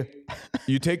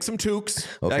some toques.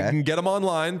 Okay. I can get them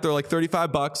online. They're like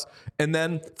 $35. And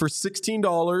then for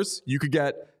 $16, you could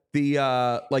get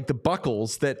the like the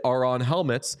buckles that are on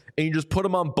helmets, and you just put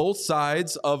them on both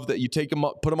sides of the, you take them,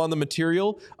 put them on the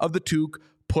material of the toque,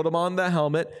 put them on the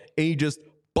helmet, and you just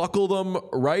buckle them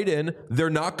right in. They're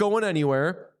not going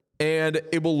anywhere, and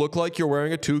it will look like you're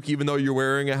wearing a toque even though you're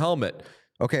wearing a helmet.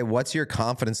 Okay, what's your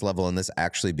confidence level in this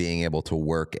actually being able to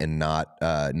work and not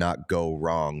go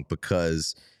wrong?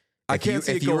 Because I can't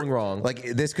see it going wrong. Like,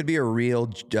 this could be a real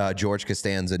George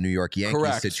Costanza New York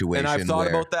Yankees situation. And I've thought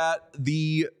about that.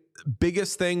 The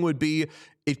biggest thing would be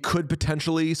it could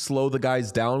potentially slow the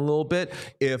guys down a little bit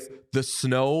if the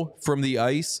snow from the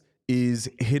ice is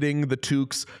hitting the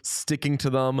toques, sticking to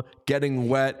them, getting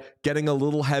wet, getting a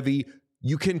little heavy.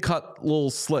 You can cut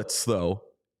little slits though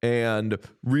and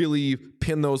really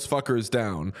pin those fuckers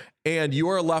down, and you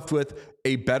are left with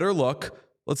a better look.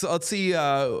 Let's see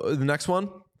the next one.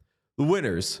 The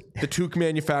winners, the toque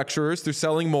manufacturers, they're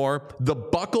selling more. The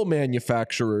buckle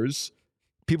manufacturers,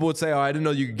 people would say, oh, I didn't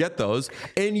know you could get those.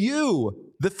 And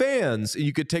you, the fans,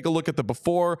 you could take a look at the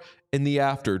before and the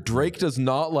after. Drake does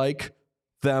not like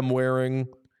them wearing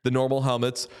the normal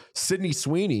helmets. Sydney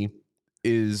Sweeney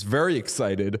is very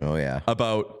excited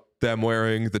about them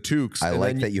wearing the toques. I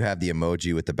like that you have the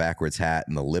emoji with the backwards hat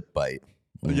and the lip bite.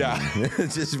 Yeah.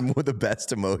 It's just the best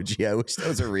emoji. I wish that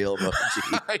was a real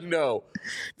emoji. I know.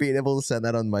 Being able to send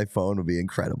that on my phone would be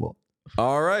incredible.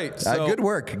 All right. So good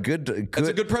work. Good. That's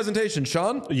a good presentation,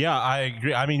 Sean. Yeah, I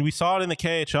agree. I mean, we saw it in the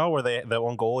KHL where that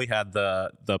one goalie had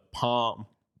the palm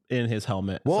in his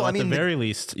helmet. Well, so I mean, at the very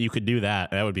least, you could do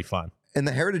that. That would be fun. In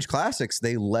the Heritage Classics,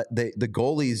 the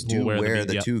goalies do wear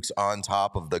the toques on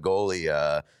top of the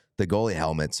goalie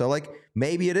helmet. So like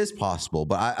maybe it is possible,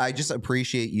 but I just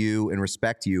appreciate you and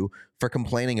respect you for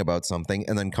complaining about something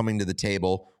and then coming to the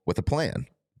table with a plan.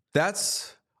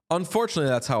 Unfortunately,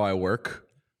 that's how I work.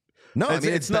 No, I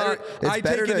mean, it's not. I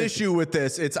take an issue with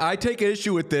this. I take an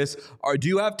issue with this. Do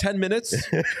you have 10 minutes?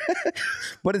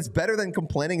 But it's better than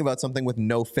complaining about something with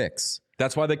no fix.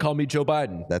 That's why they call me Joe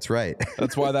Biden. That's right.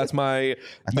 That's why that's my I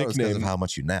thought it was because of how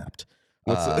much you napped.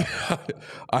 I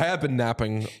have been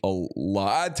napping a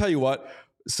lot. I tell you what,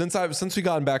 since we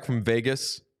gotten back from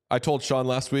Vegas, I told Sean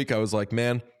last week, I was like,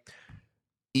 man,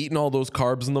 eating all those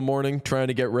carbs in the morning, trying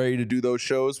to get ready to do those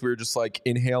shows. We were just like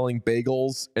inhaling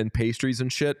bagels and pastries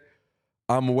and shit.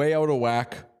 I'm way out of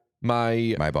whack.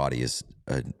 My body is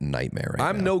a nightmare right now.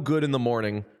 I'm no good in the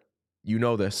morning. You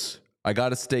know this. I got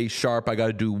to stay sharp. I got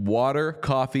to do water,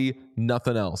 coffee,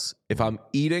 nothing else. If I'm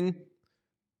eating,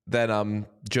 then I'm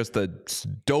just a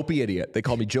dopey idiot. They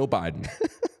call me Joe Biden.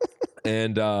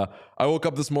 And I woke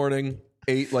up this morning,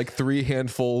 ate like 3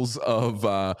 handfuls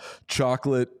of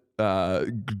chocolate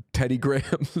Teddy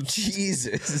Grahams.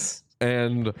 Jesus.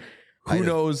 And who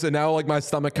knows? And now like my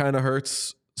stomach kind of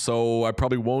hurts. So I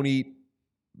probably won't eat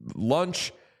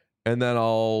lunch, and then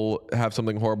I'll have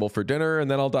something horrible for dinner, and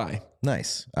then I'll die.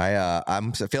 Nice. I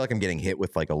feel like I'm getting hit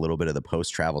with like a little bit of the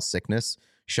post-travel sickness.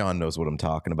 Sean knows what I'm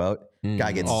talking about.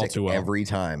 Guy gets sick every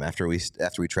time after we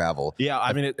travel. Yeah,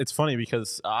 I mean it's funny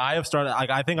because I have started. Like,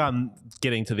 I think I'm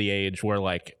getting to the age where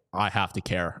like I have to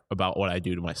care about what I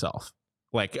do to myself.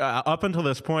 Like up until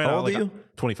this point, how old are you?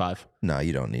 25. No,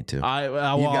 you don't need to. You've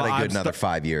got a good another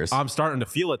 5 years. I'm starting to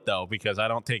feel it though because I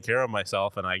don't take care of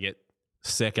myself and I get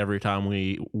sick every time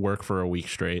we work for a week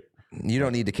straight. You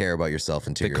don't need to care about yourself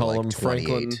until you're like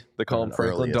 28. They call him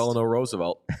Franklin Delano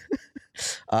Roosevelt.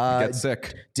 Get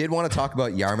sick. Did want to talk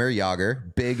about Jaromir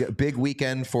Jagr. Big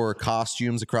weekend for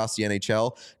costumes across the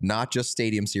NHL. Not just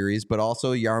Stadium Series, but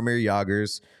also Jaromir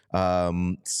Jagr's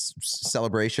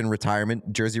celebration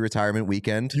jersey retirement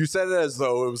weekend. You said it as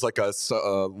though it was like a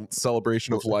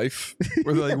celebration of life.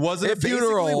 Where like, was it a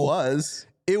funeral?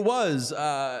 It was.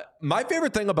 My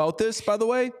favorite thing about this, by the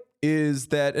way, is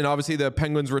that, and obviously the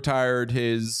Penguins retired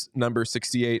his number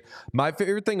 68. My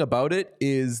favorite thing about it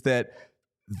is that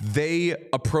they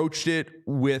approached it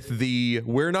with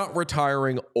we're not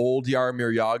retiring old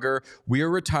Jaromir Jagr. We are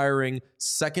retiring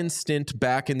second stint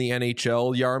back in the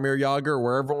NHL Jaromir Jagr,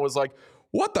 where everyone was like,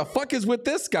 what the fuck is with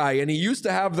this guy? And he used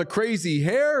to have the crazy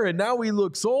hair and now he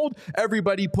looks old.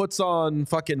 Everybody puts on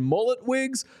fucking mullet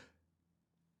wigs.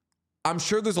 I'm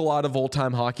sure there's a lot of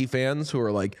old-time hockey fans who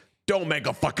are like, don't make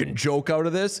a fucking joke out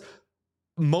of this.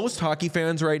 Most hockey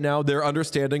fans right now, their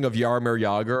understanding of Jaromir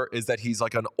Jagr is that he's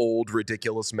like an old,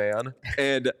 ridiculous man.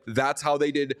 And that's how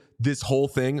they did this whole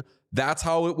thing. That's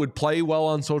how it would play well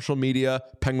on social media.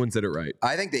 Penguins did it right.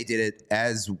 I think they did it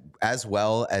as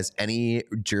well as any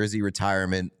jersey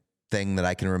retirement thing that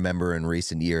I can remember in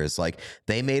recent years. Like,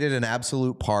 they made it an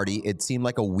absolute party. It seemed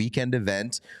like a weekend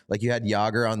event. Like, you had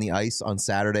Jagr on the ice on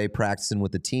Saturday practicing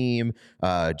with the team,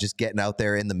 just getting out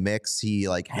there in the mix. He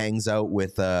like hangs out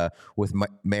with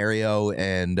Mario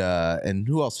and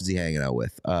who else was he hanging out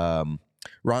with?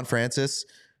 Ron Francis.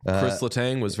 Chris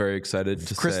Letang was very excited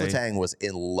to Chris say. Letang was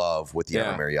in love with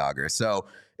Jaromir Jagr. So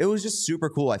it was just super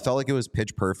cool. I felt like it was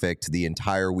pitch perfect the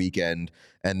entire weekend.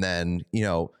 And then, you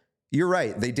know, you're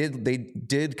right. They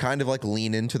did kind of like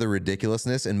lean into the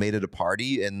ridiculousness and made it a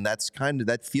party. And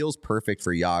that feels perfect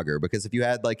for Jagr, because if you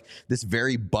had like this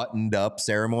very buttoned up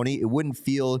ceremony, it wouldn't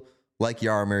feel like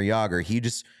Jaromir Jagr.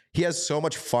 He has so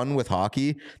much fun with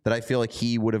hockey that I feel like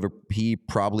he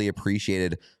probably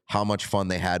appreciated how much fun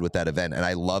they had with that event. And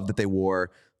I love that they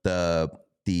wore the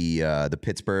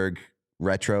Pittsburgh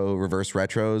reverse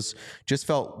retros. Just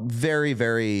felt very,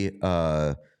 very,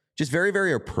 very,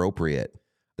 very appropriate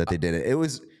that they did it. It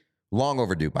was long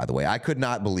overdue, by the way. I could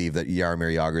not believe that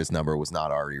Jaromir Jagr's number was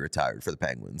not already retired for the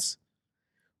Penguins.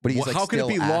 But he's how can it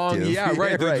be active. long? Yeah,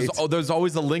 right. Right. There's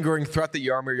always a lingering threat that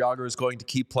Jaromir Jagr is going to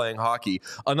keep playing hockey.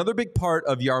 Another big part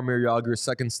of Jaromir Jagr's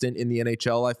second stint in the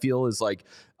NHL, I feel, is like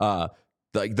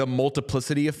the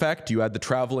multiplicity effect. You had the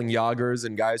traveling Jagrs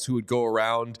and guys who would go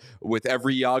around with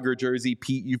every Jagr jersey.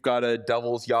 Pete, you've got a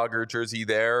Devils Jagr jersey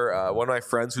there. One of my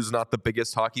friends who's not the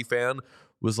biggest hockey fan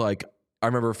was like, I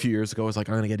remember a few years ago, I was like,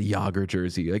 I'm going to get a Jagr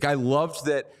jersey. Like, I loved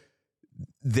that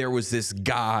there was this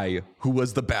guy who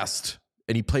was the best,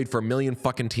 and he played for a million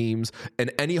fucking teams,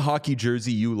 and any hockey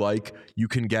jersey you like, you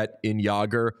can get in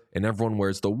Jagr, and everyone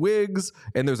wears the wigs,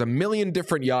 and there's a million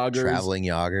different Jagrs. Traveling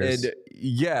Jagrs. And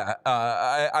yeah,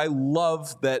 I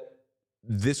love that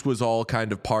this was all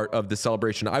kind of part of the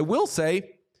celebration. I will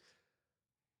say,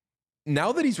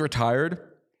 now that he's retired,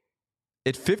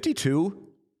 at 52,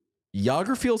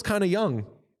 Jagr feels kind of young.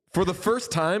 For the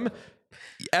first time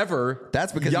ever.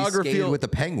 That's because Jagr he skated with the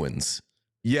Penguins.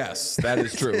 Yes, that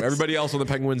is true. Everybody else on the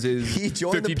Penguins is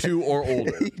 52 or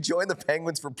older. He joined the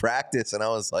Penguins for practice, and I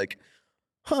was like,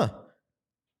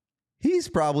 he's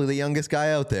probably the youngest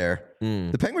guy out there.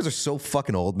 The Penguins are so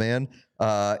fucking old, man.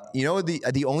 You know,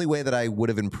 the only way that I would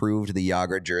have improved the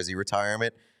Jagr jersey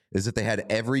retirement is if they had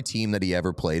every team that he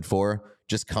ever played for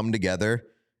just come together,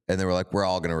 and they were like, we're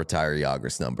all going to retire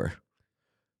Jagr's number.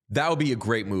 That would be a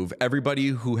great move. Everybody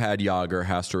who had Jagr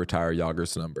has to retire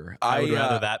Jagr's number. I would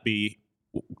rather that be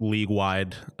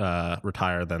league-wide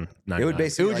retire than 99. It would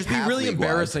basically just be really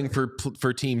embarrassing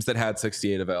for teams that had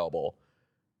 68 available.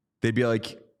 They'd be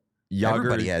like, Jagr.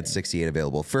 Everybody had 68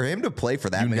 available. For him to play for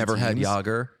that many never teams, had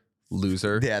Jagr,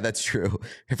 loser. Yeah, that's true.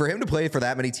 For him to play for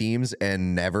that many teams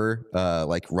and never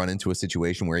like run into a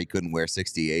situation where he couldn't wear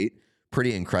 68,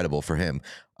 pretty incredible for him.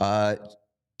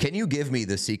 Can you give me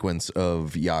the sequence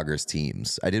of Jagr's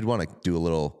teams? I did want to do a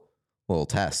little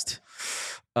test.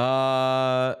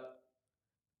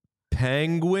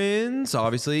 Penguins,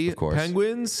 obviously. Of course.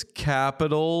 Penguins,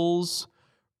 Capitals,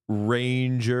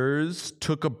 Rangers,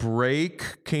 took a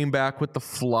break, came back with the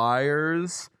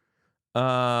Flyers.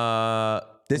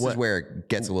 This is where it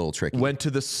gets a little tricky. Went to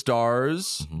the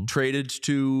Stars, traded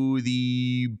to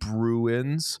the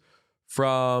Bruins.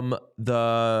 From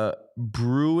the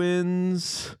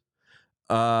Bruins,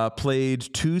 played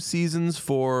 2 seasons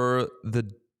for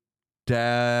the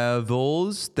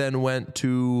Devils, then went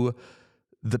to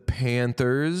the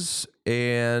Panthers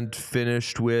and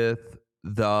finished with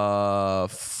the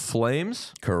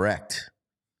Flames. Correct.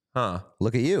 Huh.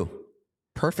 Look at you.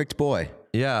 Perfect boy.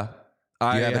 Yeah.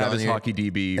 I have his your hockey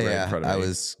DB right in front of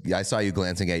me. I saw you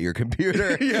glancing at your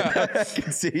computer. Yeah. I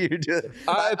can see you do it.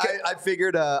 I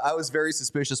figured I was very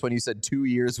suspicious when you said 2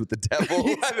 years with the Devils.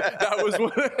 Yeah, that was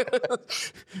what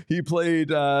he played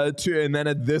 2, and then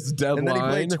at this deadline. And then he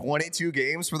played 22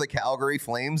 games for the Calgary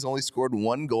Flames, only scored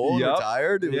 1 goal and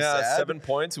retired. It was sad. 7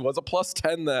 points. He was a plus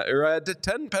 10 did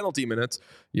 10 penalty minutes.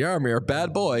 Jaromir,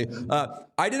 bad boy.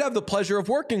 I did have the pleasure of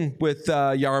working with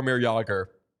Jaromir Jagr.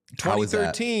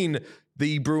 2013,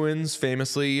 the Bruins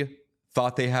famously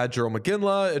thought they had Jarome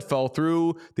Iginla. It fell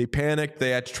through. They panicked. They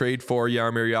had to trade for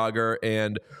Jaromir Jagr.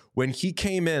 And when he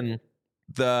came in,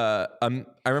 I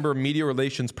remember a media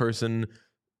relations person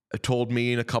told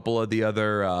me and a couple of the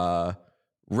other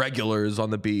regulars on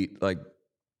the beat, like,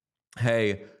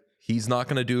 hey, he's not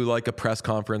going to do like a press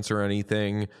conference or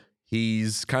anything.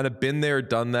 He's kind of been there,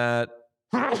 done that.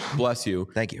 Bless you.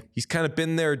 Thank you. He's kind of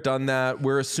been there, done that.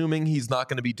 We're assuming he's not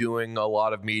going to be doing a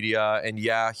lot of media. And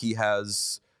yeah, he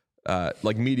has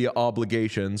like media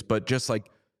obligations, but just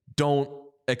like don't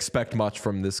expect much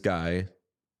from this guy.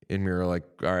 And we were like,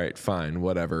 all right, fine,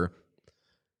 whatever.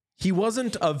 He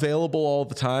wasn't available all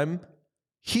the time.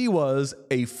 He was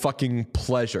a fucking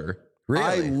pleasure. Really?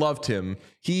 I loved him.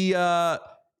 He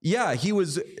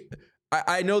was.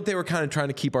 I know they were kind of trying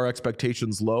to keep our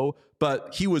expectations low,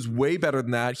 but he was way better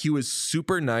than that. He was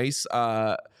super nice.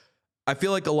 I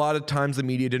feel like a lot of times the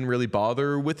media didn't really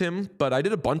bother with him, but I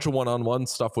did a bunch of one-on-one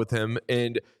stuff with him,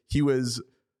 and he was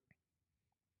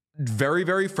very,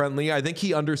 very friendly. I think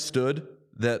he understood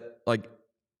that like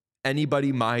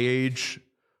anybody my age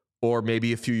or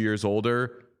maybe a few years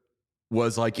older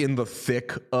was like in the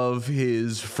thick of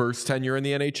his first tenure in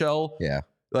the NHL. Yeah.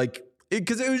 Like,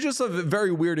 because it was just a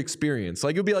very weird experience.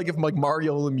 Like, it would be like if like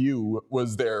Mario Lemieux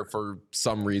was there for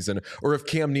some reason, or if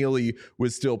Cam Neely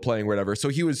was still playing, whatever. So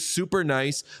he was super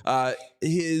nice.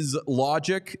 His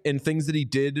logic and things that he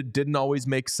didn't always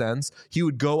make sense. He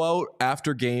would go out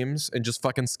after games and just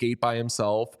fucking skate by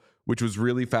himself, which was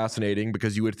really fascinating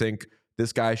because you would think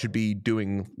this guy should be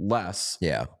doing less.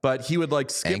 Yeah. But he would like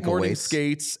skip Ankle morning weights.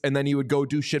 skates and then he would go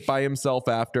do shit by himself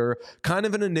after. Kind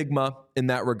of an enigma in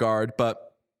that regard. But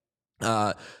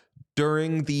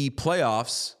during the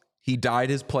playoffs, he dyed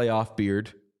his playoff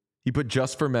beard. He put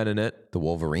Just for Men in it. The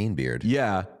Wolverine beard.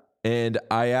 Yeah. And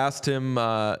I asked him,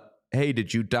 hey,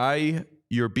 did you dye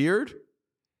your beard?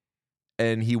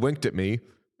 And he winked at me.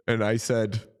 And I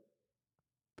said,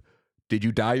 did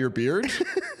you dye your beard?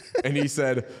 And he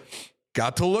said,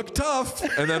 got to look tough.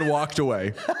 And then walked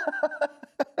away.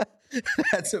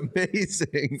 That's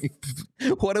amazing.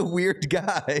 What a weird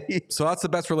guy. So that's the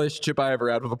best relationship I ever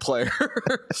had with a player.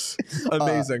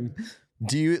 Amazing.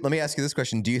 Let me ask you this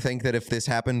question. Do you think that if this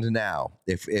happened now,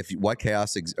 if What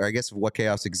Chaos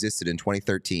existed in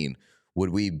 2013, would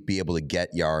we be able to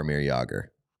get Jaromir Jagr?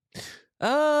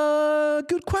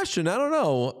 Good question. I don't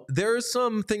know. There's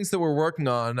some things that we're working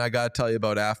on, I got to tell you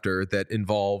about after, that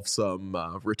involve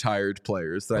some retired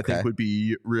players that I think would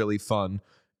be really fun.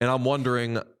 And I'm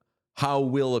wondering how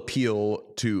we'll appeal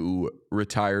to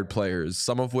retired players,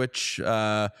 some of which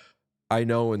I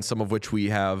know and some of which we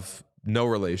have no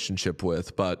relationship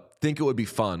with, but think it would be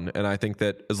fun. And I think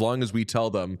that as long as we tell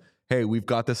them, hey, we've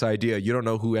got this idea, you don't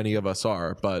know who any of us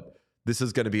are, but this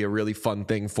is going to be a really fun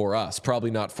thing for us.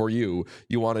 Probably not for you.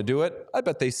 You want to do it? I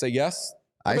bet they say yes.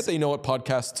 I bet they know what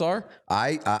podcasts are.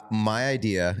 My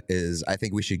idea is I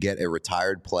think we should get a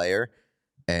retired player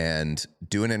and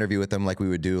do an interview with them like we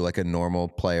would do like a normal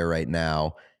player right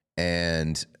now,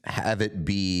 and have it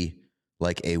be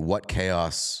like a What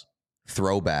Chaos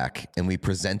throwback, and we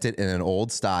present it in an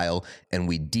old style and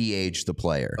we de-age the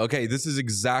player. Okay, this is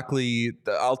exactly,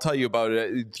 I'll tell you about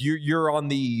it. You're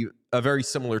on a very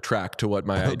similar track to what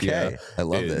my idea I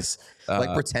love is. this.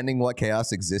 Like pretending What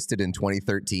Chaos existed in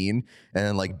 2013 and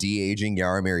then like de-aging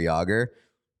Jaromir Jagr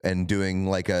and doing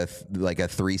like a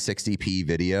 360p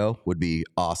video would be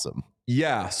awesome.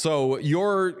 Yeah, so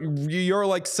you're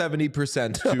like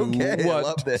 70% to Okay, what I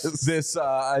love this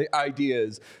idea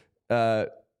is.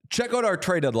 Check out our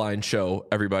trade deadline show,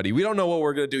 everybody. We don't know what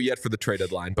we're going to do yet for the trade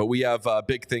deadline, but we have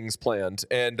big things planned.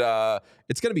 And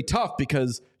it's going to be tough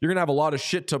because you're going to have a lot of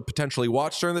shit to potentially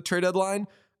watch during the trade deadline.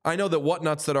 I know that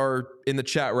whatnuts that are in the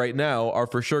chat right now are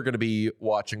for sure going to be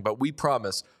watching, but we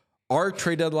promise our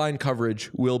trade deadline coverage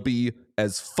will be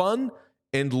as fun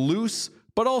and loose,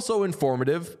 but also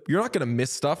informative. You're not going to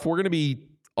miss stuff. We're going to be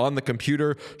on the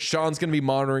computer. Sean's going to be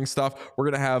monitoring stuff. We're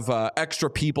going to have extra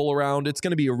people around. It's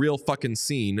going to be a real fucking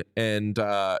scene, and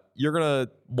you're going to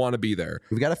want to be there.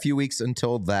 We've got a few weeks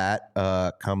until that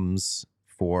comes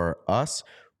for us,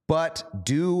 but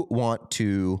do want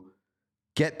to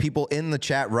get people in the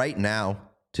chat right now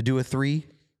to do a 3,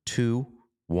 2,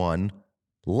 1.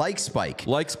 Like Spike.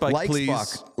 Like Spike, please.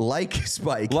 Fuck. Like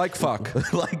Spike. Like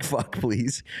fuck. Like fuck,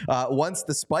 please. Once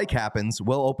the spike happens,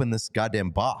 we'll open this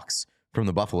goddamn box from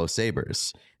the Buffalo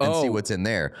Sabres and see what's in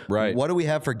there. Right. What do we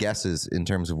have for guesses in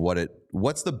terms of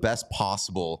what's the best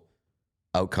possible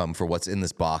outcome for what's in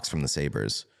this box from the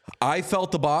Sabres? I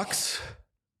felt the box.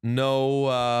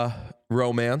 No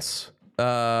romance.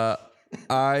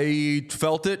 I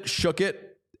felt it, shook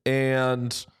it,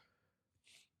 and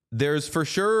there's for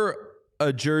sure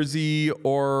a jersey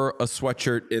or a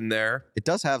sweatshirt in there. It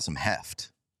does have some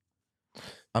heft.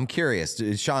 I'm curious.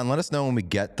 Sean, let us know when we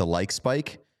get the like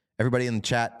spike. Everybody in the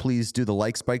chat, please do the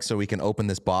like spike so we can open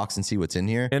this box and see what's in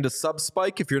here. And a sub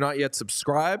spike if you're not yet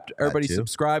subscribed. Everybody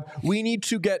subscribe. We need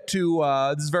to get to,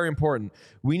 this is very important.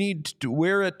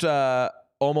 We're at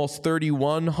almost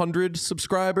 3,100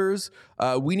 subscribers.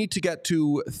 We need to get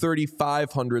to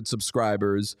 3,500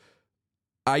 subscribers,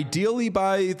 ideally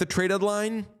by the trade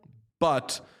deadline,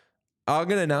 but I'm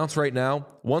going to announce right now,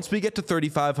 once we get to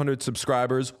 3,500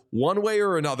 subscribers, one way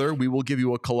or another, we will give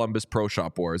you a Columbus Pro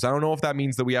Shop Wars. I don't know if that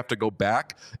means that we have to go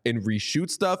back and reshoot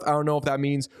stuff. I don't know if that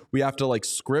means we have to like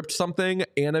script something,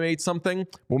 animate something.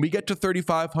 When we get to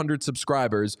 3,500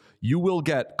 subscribers, you will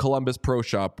get Columbus Pro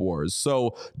Shop Wars.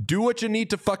 So do what you need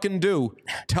to fucking do.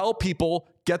 Tell people,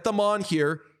 get them on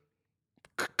here,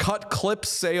 cut clips,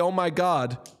 say, oh my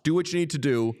God, do what you need to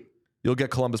do. You'll get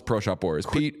Columbus Pro Shop Wars.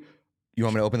 Pete, you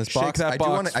want me to open this box? I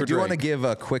do want to give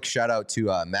a quick shout out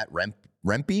to Matt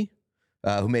Rempe,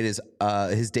 who made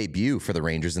his debut for the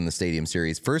Rangers in the Stadium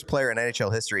Series. First player in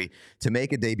NHL history to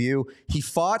make a debut. He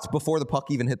fought before the puck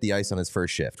even hit the ice on his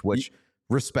first shift, which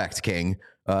respect, King.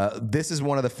 This is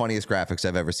one of the funniest graphics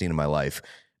I've ever seen in my life.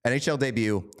 NHL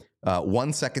debut,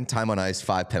 1 second time on ice,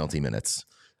 5 penalty minutes.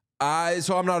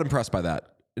 So I'm not impressed by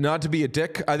that. Not to be a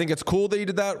dick. I think it's cool that you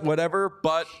did that, whatever,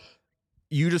 but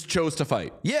you just chose to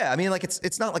fight. Yeah, I mean, like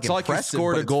it's not like it's impressive, like you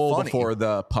scored a goal funny. Before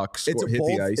the puck hit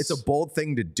the ice. It's a bold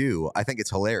thing to do. I think it's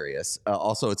hilarious.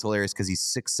 Also, it's hilarious because he's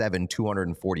 6'7",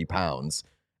 240 pounds,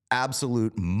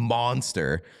 absolute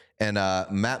monster. And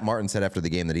Matt Martin said after the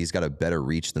game that he's got a better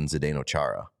reach than Zdeno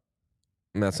Chara.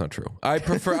 That's not true. I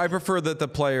prefer that the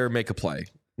player make a play,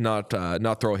 not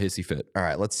throw a hissy fit. All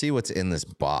right, let's see what's in this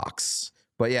box.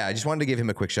 But yeah, I just wanted to give him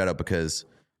a quick shout out because,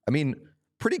 I mean,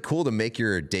 pretty cool to make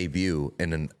your debut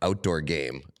in an outdoor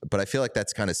game, but I feel like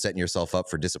that's kind of setting yourself up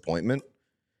for disappointment.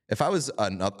 If I was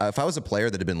a player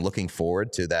that had been looking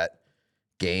forward to that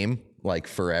game like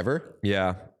forever,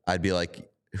 yeah, I'd be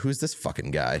like, who's this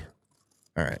fucking guy?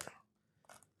 All right.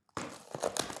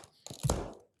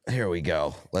 Here we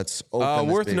go. Let's open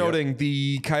this worth video. noting,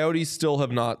 the Coyotes still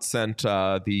have not sent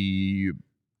we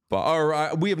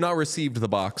have not received the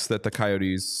box that the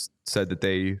Coyotes said that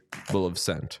they will have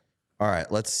sent. All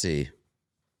right, let's see.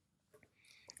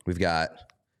 We've got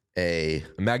a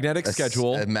magnetic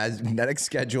schedule. A magnetic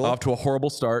schedule. Off to a horrible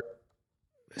start.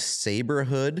 Saber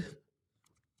hood.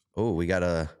 Oh, we got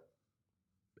a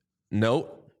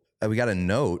note. We got a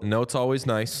note. Note's always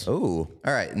nice. Oh,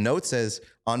 all right. Note says,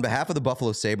 on behalf of the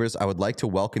Buffalo Sabres, I would like to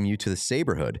welcome you to the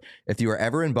Saberhood. If you are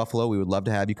ever in Buffalo, we would love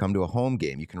to have you come to a home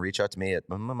game. You can reach out to me at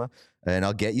and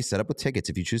I'll get you set up with tickets.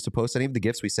 If you choose to post any of the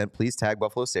gifts we sent, please tag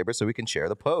Buffalo Sabres so we can share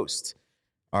the post.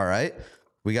 All right.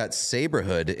 We got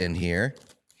Saberhood in here.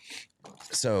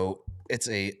 So it's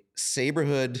a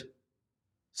Saberhood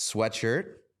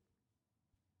sweatshirt.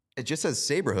 It just says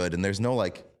Saberhood, and there's no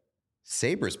like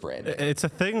Sabres brand. It's a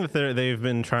thing that they've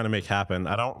been trying to make happen.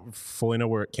 I don't fully know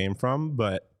where it came from,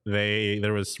 but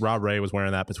Rob Ray was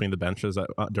wearing that between the benches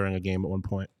during a game at one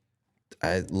point.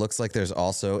 It looks like there's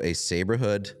also a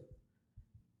Saberhood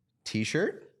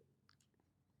t-shirt.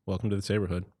 Welcome to the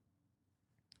Saberhood.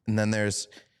 And then there's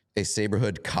a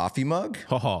Saberhood coffee mug.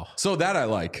 Oh, so that I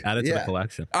like. Add it to the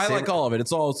collection. I like all of it.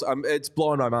 It's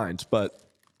blowing my mind, but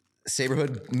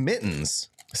Saberhood mittens.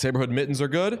 Saberhood mittens are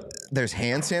good. There's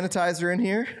hand sanitizer in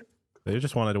here. They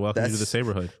just wanted to welcome you to the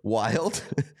Saberhood. Wild.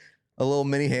 A little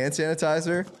mini hand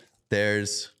sanitizer.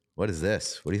 What is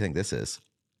this? What do you think this is?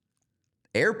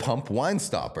 Air pump wine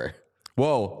stopper.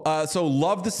 Whoa. So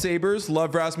love the Sabres.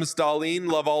 Love Rasmus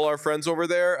Dahlin. Love all our friends over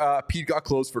there. Pete got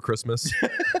clothes for Christmas.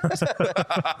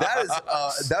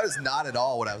 That is not at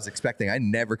all what I was expecting. I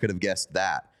never could have guessed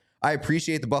that. I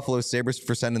appreciate the Buffalo Sabres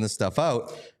for sending this stuff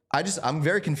out. I'm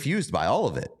very confused by all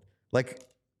of it. Like,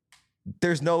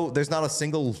 there's not a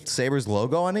single Sabres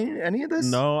logo on any of this.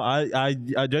 No, I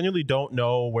genuinely don't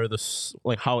know where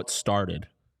how it started,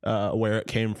 where it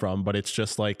came from, but it's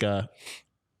just like a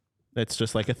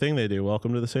thing they do.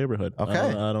 Welcome to the Saberhood. Okay,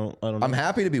 I don't know. I'm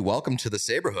happy to be welcome to the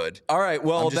Saberhood. All right,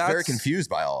 well, I'm just very confused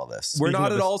by all of this. We're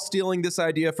not at all stealing this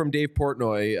idea from Dave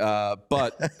Portnoy,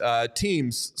 but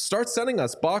teams, start sending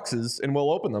us boxes and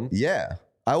we'll open them. Yeah.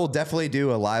 I will definitely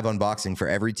do a live unboxing for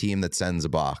every team that sends a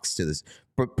box to this.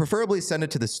 But preferably send it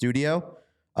to the studio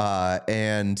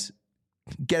and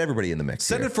get everybody in the mix.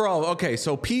 Send it for all. Okay,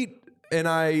 so Pete and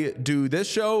I do this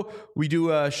show. We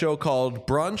do a show called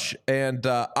Brunch, and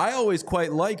I always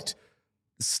quite liked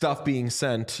stuff being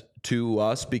sent to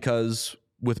us because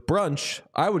with Brunch,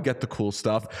 I would get the cool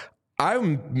stuff.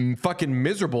 I'm fucking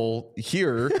miserable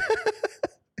here.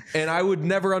 And I would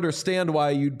never understand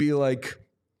why you'd be like,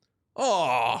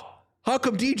 oh, how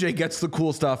come DJ gets the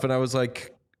cool stuff? And I was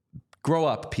like, grow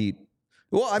up, Pete.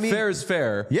 Well, I mean, fair is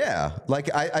fair. Yeah.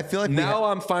 Like, I feel like now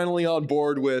I'm finally on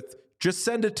board with just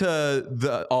send it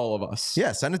to all of us.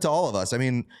 Yeah, send it to all of us. I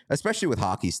mean, especially with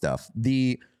hockey stuff.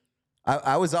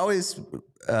 I was always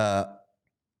a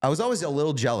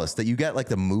little jealous that you get like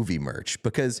the movie merch,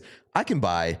 because I can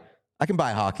buy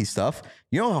hockey stuff.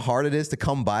 You know how hard it is to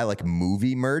come by like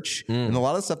movie merch? And a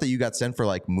lot of the stuff that you got sent for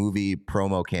like movie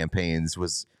promo campaigns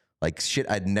was like shit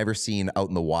I'd never seen out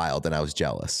in the wild, and I was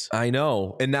jealous. I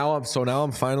know. And now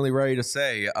I'm finally ready to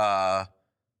say I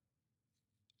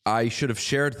should have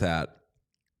shared that,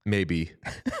 maybe.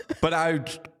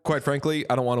 But quite frankly,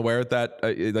 I don't want to wear it.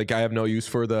 I have no use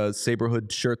for the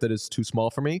Saberhood shirt that is too small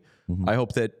for me. Mm-hmm. I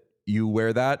hope that you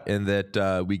wear that and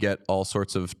that we get all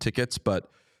sorts of tickets. But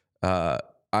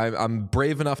I'm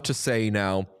brave enough to say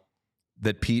now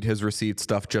that Pete has received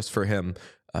stuff just for him.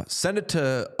 Send it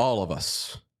to all of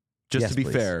us. Just to be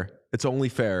fair. It's only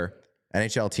fair.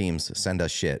 NHL teams, send us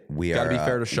shit. We gotta be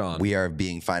fair to Sean. We are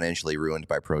being financially ruined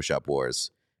by Pro Shop Wars,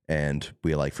 and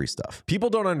we like free stuff. People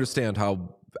don't understand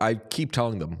how I keep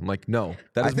telling them. I'm like, no,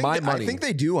 that is my money. I think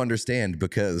they do understand,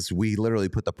 because we literally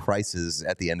put the prices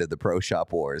at the end of the Pro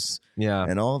Shop Wars. Yeah.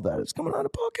 And all of that is coming out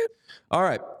of pocket. All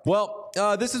right. Well,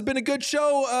 this has been a good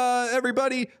show,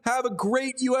 everybody. Have a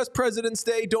great U.S. President's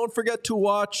Day. Don't forget to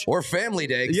watch. Or Family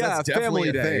Day. Yeah, that's definitely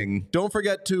a thing. Don't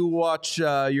forget to watch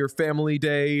your Family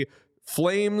Day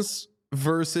Flames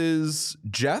versus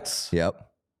Jets. Yep.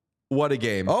 What a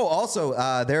game. Oh, also,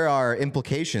 there are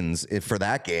implications for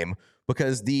that game,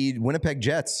 because the Winnipeg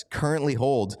Jets currently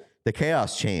hold the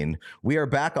Chaos Chain. We are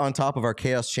back on top of our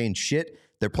Chaos Chain shit.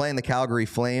 They're playing the Calgary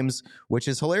Flames, which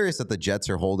is hilarious that the Jets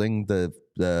are holding the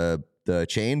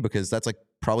chain, because that's like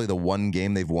probably the one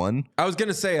game they've won. I was going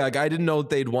to say, like, I didn't know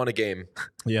they'd won a game.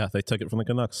 Yeah, they took it from the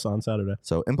Canucks on Saturday.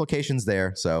 So implications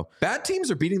there. So bad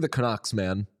teams are beating the Canucks,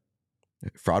 man.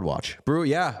 Fraud watch.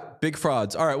 Yeah, big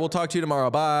frauds. All right, we'll talk to you tomorrow.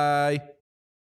 Bye.